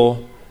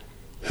people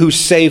who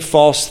say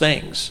false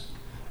things.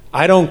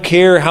 I don't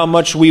care how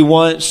much we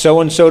want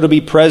so-and-so to be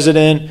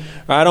president,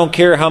 or I don't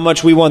care how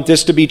much we want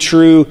this to be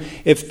true.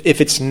 If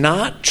it's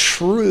not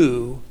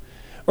true,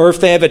 or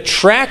if they have a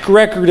track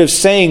record of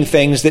saying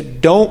things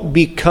that don't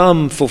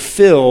become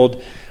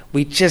fulfilled,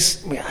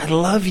 I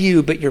love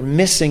you, but you're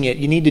missing it.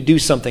 You need to do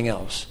something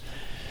else.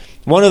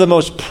 One of the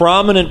most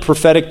prominent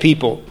prophetic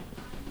people,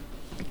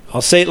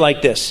 I'll say it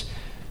like this.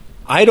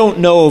 I don't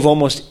know of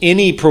almost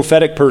any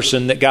prophetic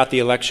person that got the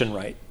election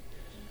right.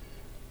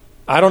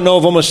 I don't know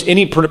of almost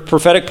any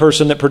prophetic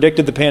person that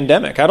predicted the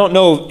pandemic. I don't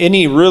know of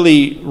any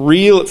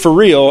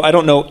I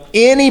don't know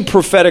any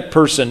prophetic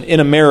person in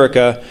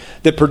America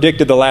that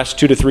predicted the last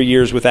 2 to 3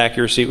 years with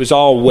accuracy. It was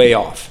all way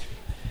off.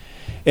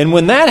 And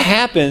when that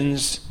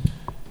happens,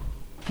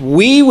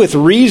 we with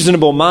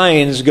reasonable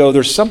minds go,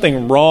 there's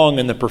something wrong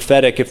in the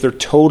prophetic if they're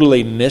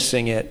totally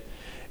missing it.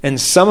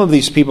 And some of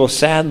these people,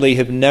 sadly,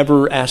 have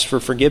never asked for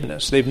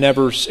forgiveness. They've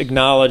never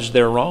acknowledged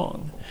they're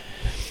wrong.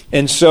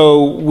 And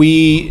so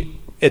we,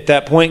 at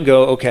that point,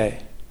 go, okay,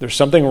 there's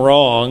something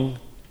wrong.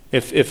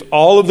 If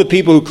all of the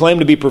people who claim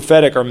to be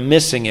prophetic are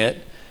missing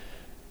it,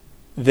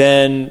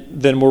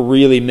 then we're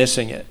really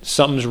missing it.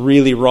 Something's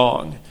really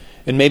wrong.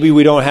 And maybe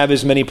we don't have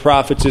as many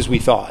prophets as we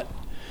thought.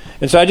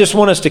 And so I just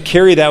want us to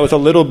carry that with a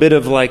little bit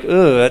of like,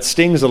 that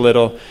stings a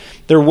little.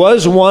 There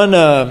was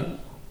one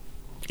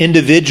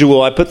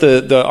individual, I put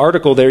the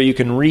article there you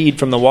can read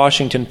from the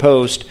Washington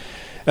Post,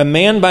 a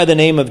man by the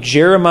name of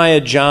Jeremiah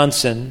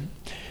Johnson,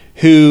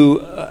 who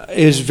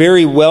is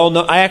very well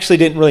known. I actually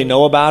didn't really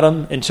know about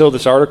him until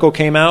this article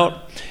came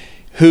out,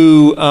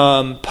 who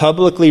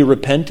publicly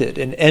repented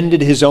and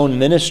ended his own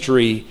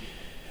ministry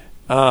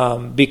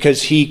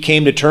because he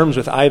came to terms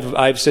with,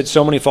 I've said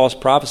so many false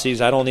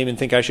prophecies, I don't even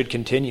think I should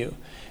continue.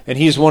 And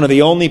he's one of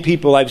the only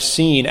people I've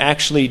seen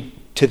actually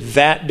to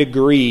that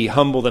degree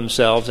humble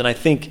themselves, and I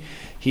think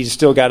he's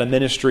still got a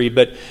ministry,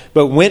 but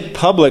went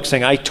public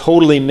saying, I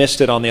totally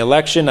missed it on the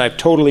election, I've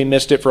totally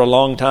missed it for a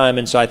long time,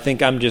 and so I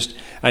think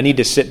I need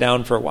to sit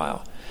down for a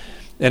while.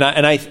 And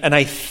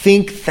I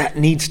think that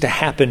needs to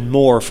happen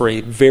more for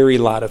a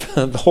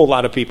whole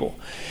lot of people.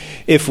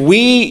 If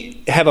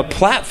we have a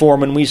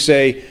platform and we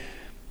say,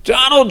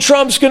 Donald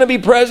Trump's going to be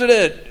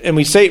president, and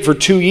we say it for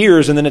 2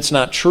 years and then it's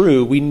not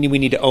true, we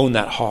need to own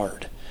that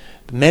hard.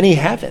 But many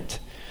haven't.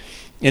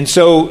 And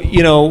so,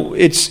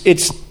 it's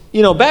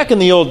back in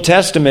the Old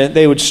Testament,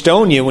 they would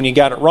stone you when you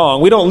got it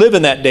wrong. We don't live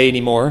in that day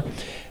anymore.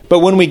 But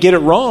when we get it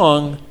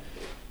wrong,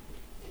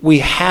 we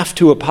have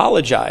to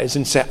apologize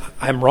and say,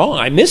 I'm wrong.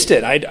 I missed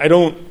it. I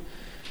don't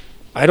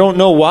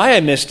know why I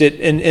missed it.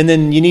 And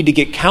then you need to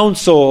get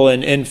counsel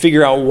and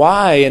figure out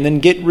why, and then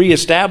get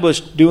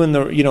reestablished doing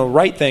the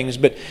right things.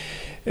 But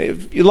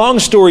long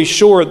story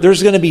short,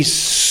 there's going to be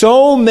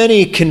so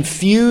many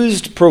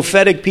confused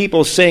prophetic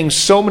people saying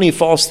so many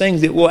false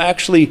things that will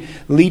actually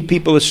lead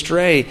people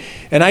astray.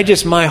 And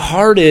my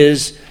heart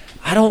is,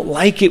 I don't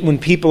like it when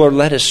people are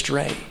led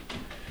astray.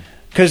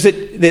 Because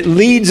it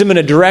leads them in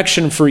a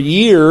direction for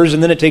years,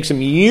 and then it takes them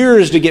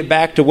years to get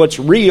back to what's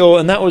real,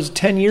 and that was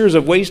 10 years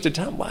of wasted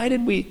time. Why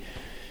did we?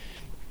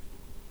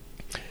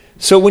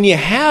 So when you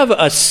have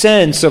a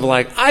sense of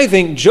like, I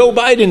think Joe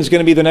Biden's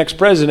going to be the next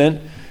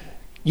president,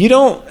 you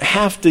don't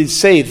have to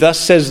say, thus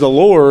says the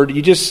Lord.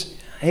 You just,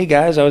 hey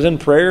guys, I was in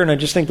prayer, and I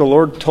just think the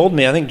Lord told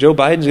me I think Joe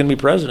Biden's going to be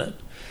president.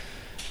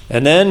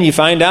 And then you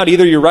find out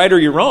either you're right or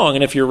you're wrong.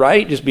 And if you're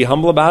right, just be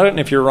humble about it. And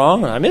if you're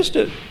wrong, I missed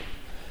it.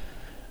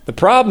 The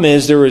problem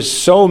is there is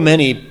so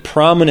many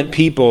prominent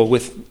people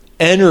with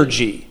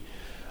energy.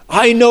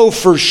 I know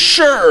for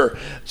sure,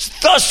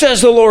 thus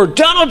says the Lord,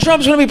 Donald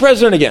Trump's going to be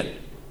president again.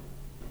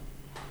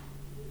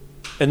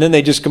 And then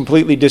they just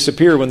completely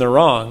disappear when they're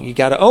wrong. You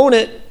got to own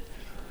it.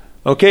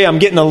 Okay,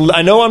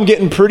 I know I'm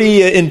getting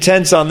pretty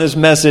intense on this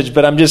message,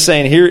 but I'm just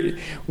saying here,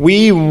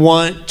 we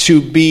want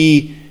to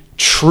be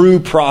true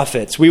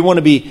prophets. We want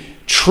to be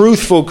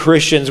truthful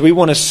Christians. We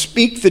want to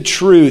speak the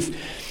truth.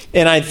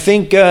 And I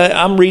think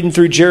I'm reading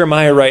through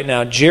Jeremiah right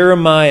now.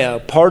 Jeremiah,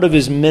 part of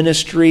his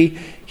ministry,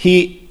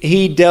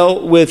 he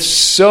dealt with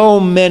so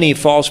many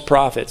false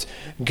prophets.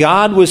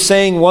 God was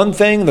saying one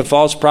thing, the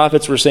false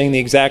prophets were saying the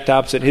exact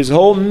opposite. His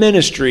whole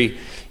ministry,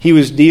 he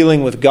was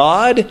dealing with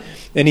God,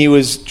 and he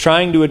was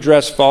trying to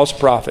address false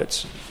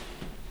prophets.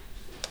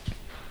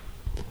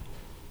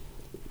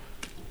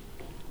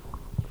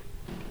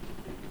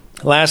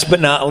 Last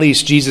but not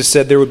least, Jesus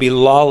said there would be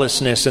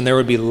lawlessness and there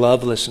would be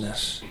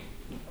lovelessness.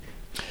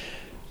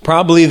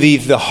 Probably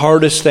the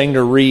hardest thing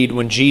to read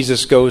when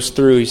Jesus goes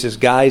through, he says,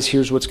 guys,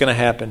 here's what's going to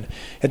happen.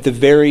 At the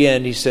very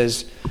end, he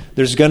says,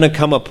 there's going to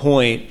come a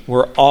point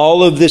where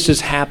all of this is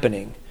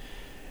happening.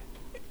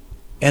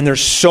 And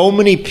there's so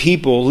many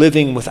people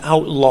living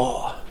without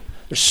law.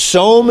 There's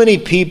so many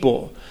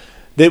people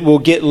that will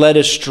get led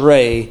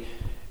astray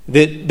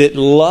that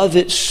love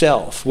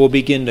itself will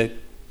begin to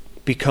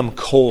become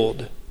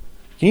cold.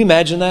 Can you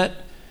imagine that?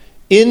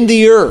 In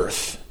the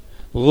earth,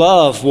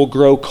 love will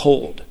grow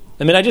cold.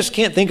 I mean, I just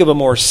can't think of a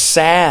more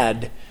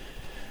sad,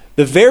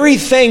 the very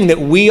thing that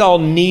we all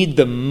need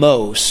the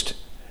most.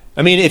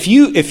 I mean, if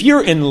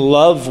you're in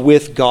love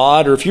with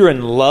God, or if you're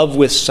in love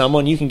with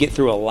someone, you can get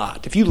through a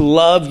lot. If you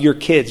love your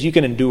kids, you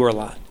can endure a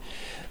lot.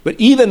 But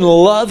even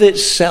love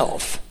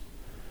itself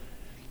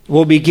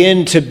will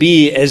begin to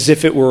be as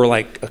if it were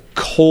like a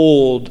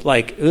cold,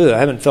 I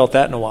haven't felt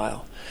that in a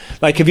while.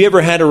 Like, have you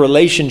ever had a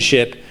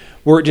relationship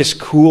where it just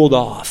cooled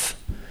off.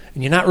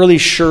 And you're not really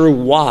sure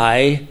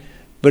why,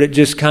 but it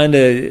just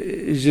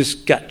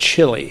got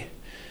chilly.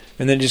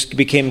 And then it just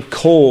became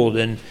cold.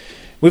 And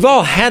we've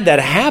all had that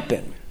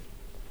happen.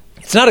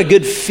 It's not a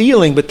good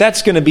feeling, but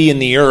that's going to be in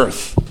the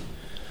earth.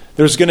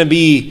 There's going to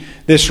be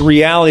this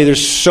reality.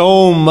 There's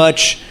so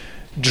much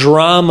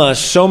drama,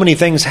 so many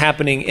things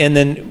happening, and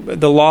then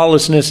the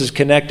lawlessness is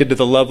connected to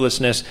the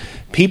lovelessness.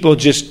 People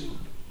just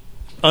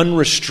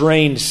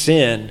unrestrained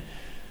sin.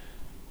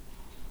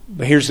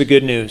 But here's the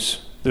good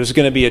news. There's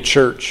going to be a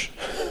church.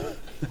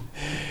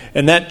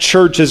 And that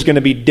church is going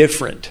to be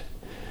different.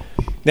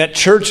 That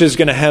church is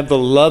going to have the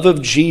love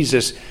of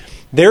Jesus.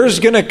 There's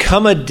going to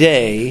come a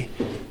day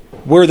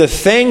where the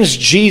things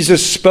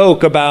Jesus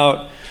spoke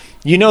about,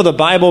 you know, the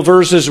Bible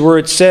verses where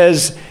it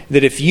says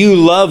that if you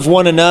love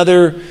one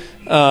another,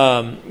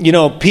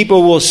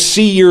 people will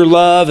see your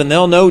love and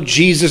they'll know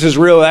Jesus is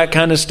real, that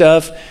kind of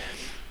stuff.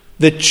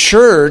 The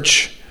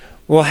church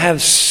will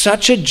have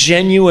such a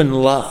genuine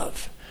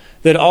love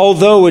that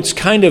although it's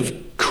kind of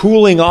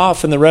cooling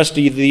off in the rest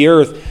of the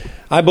earth,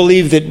 I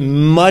believe that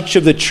much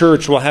of the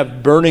church will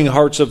have burning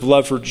hearts of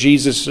love for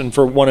Jesus and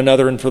for one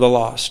another and for the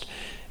lost.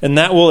 And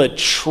that will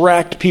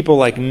attract people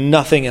like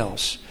nothing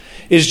else.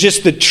 Is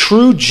just the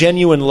true,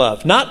 genuine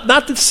love.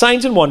 Not the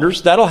signs and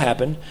wonders, that'll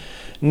happen.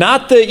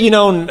 Not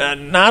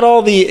not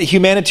all the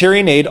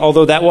humanitarian aid,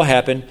 although that will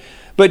happen.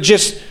 But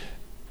just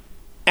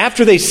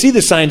after they see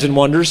the signs and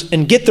wonders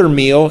and get their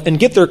meal and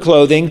get their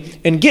clothing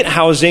and get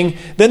housing,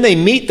 then they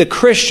meet the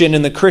Christian,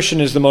 and the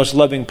Christian is the most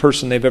loving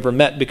person they've ever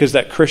met because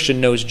that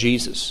Christian knows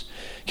Jesus.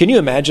 Can you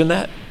imagine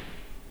that?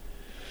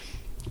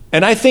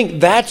 And I think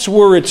that's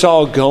where it's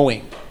all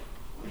going.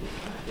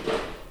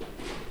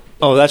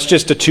 Oh, that's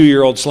just a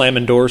 2-year-old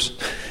slamming doors.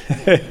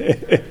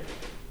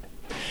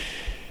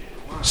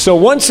 So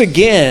once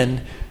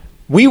again,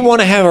 we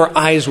want to have our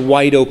eyes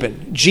wide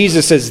open.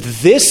 Jesus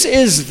says this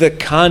is the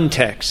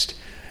context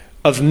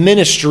of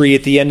ministry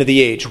at the end of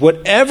the age.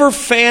 Whatever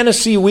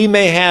fantasy we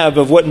may have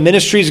of what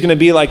ministry is going to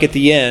be like at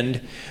the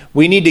end,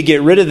 we need to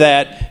get rid of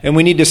that, and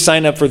we need to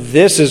sign up for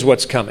this is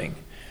what's coming.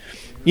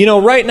 You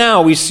know, right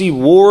now we see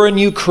war in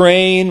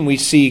Ukraine. We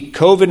see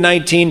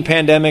COVID-19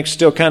 pandemic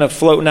still kind of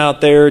floating out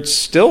there. It's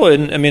still,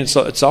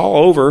 it's all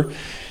over.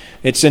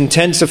 It's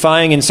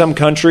intensifying in some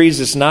countries.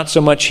 It's not so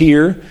much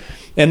here.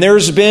 And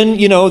there's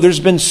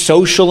been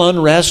social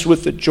unrest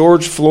with the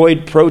George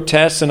Floyd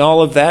protests, and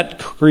all of that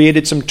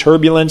created some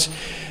turbulence.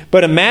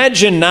 But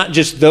imagine not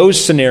just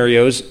those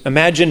scenarios.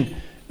 Imagine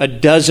a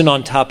dozen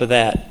on top of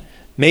that.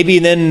 Maybe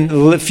then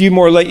a few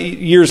more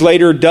years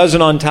later, a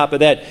dozen on top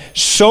of that.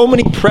 So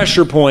many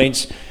pressure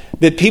points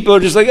that people are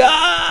just like,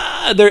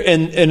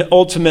 and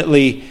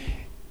ultimately,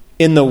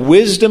 in the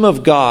wisdom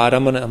of God,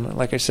 I'm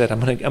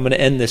gonna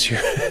end this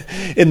here.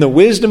 In the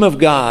wisdom of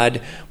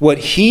God, what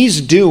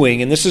He's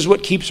doing, and this is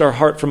what keeps our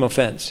heart from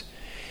offense.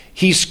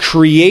 He's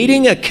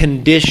creating a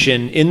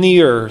condition in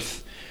the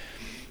earth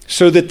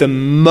so that the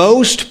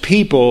most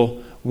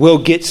people will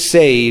get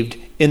saved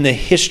in the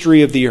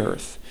history of the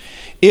earth.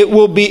 It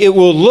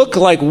will look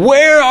like,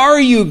 where are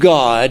you,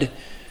 God?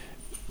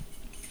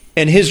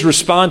 And His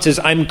response is,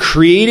 I'm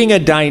creating a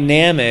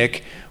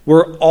dynamic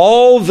where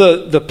all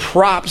the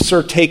props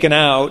are taken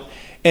out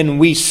and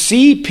we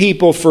see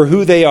people for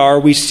who they are.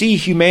 We see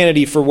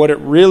humanity for what it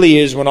really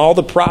is when all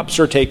the props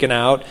are taken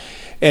out,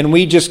 and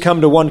we just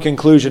come to one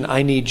conclusion: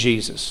 I need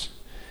Jesus.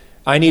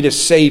 I need a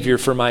Savior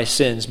for my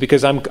sins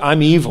because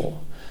I'm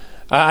evil.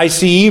 I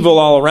see evil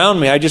all around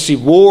me. I just see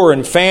war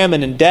and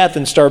famine and death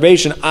and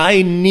starvation.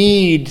 I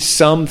need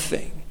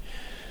something.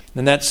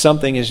 And that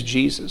something is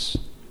Jesus.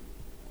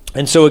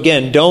 And so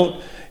again,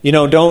 don't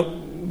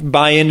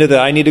buy into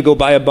I need to go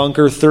buy a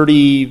bunker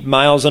 30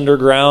 miles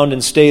underground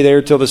and stay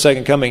there till the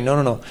second coming.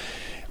 No.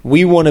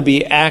 We want to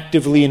be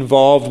actively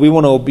involved. We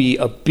want to be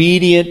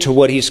obedient to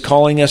what He's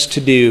calling us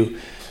to do,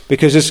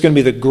 because it's going to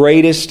be the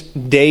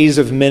greatest days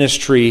of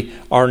ministry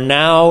are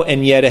now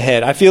and yet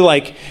ahead. I feel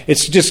like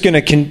it's just going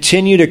to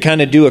continue to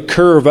kind of do a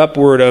curve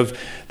upward of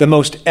the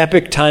most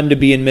epic time to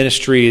be in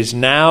ministry is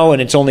now,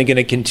 and it's only going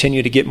to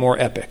continue to get more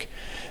epic.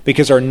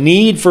 Because our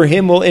need for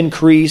Him will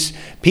increase,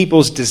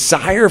 people's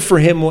desire for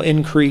Him will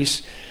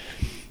increase,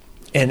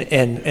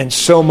 and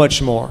so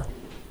much more.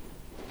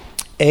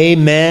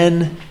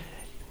 Amen.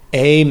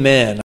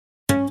 Amen.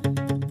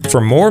 For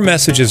more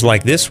messages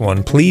like this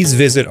one, please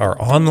visit our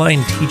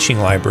online teaching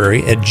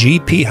library at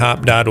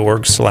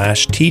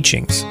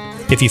gphop.org/teachings.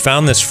 If you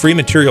found this free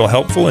material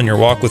helpful in your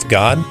walk with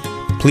God,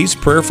 please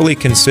prayerfully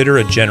consider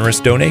a generous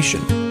donation.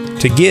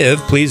 To give,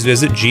 please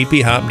visit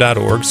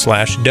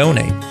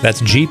gphop.org/donate.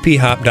 That's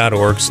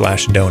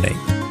gphop.org/donate.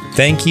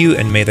 Thank you,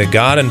 and may the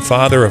God and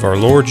Father of our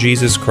Lord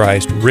Jesus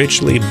Christ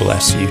richly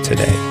bless you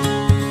today.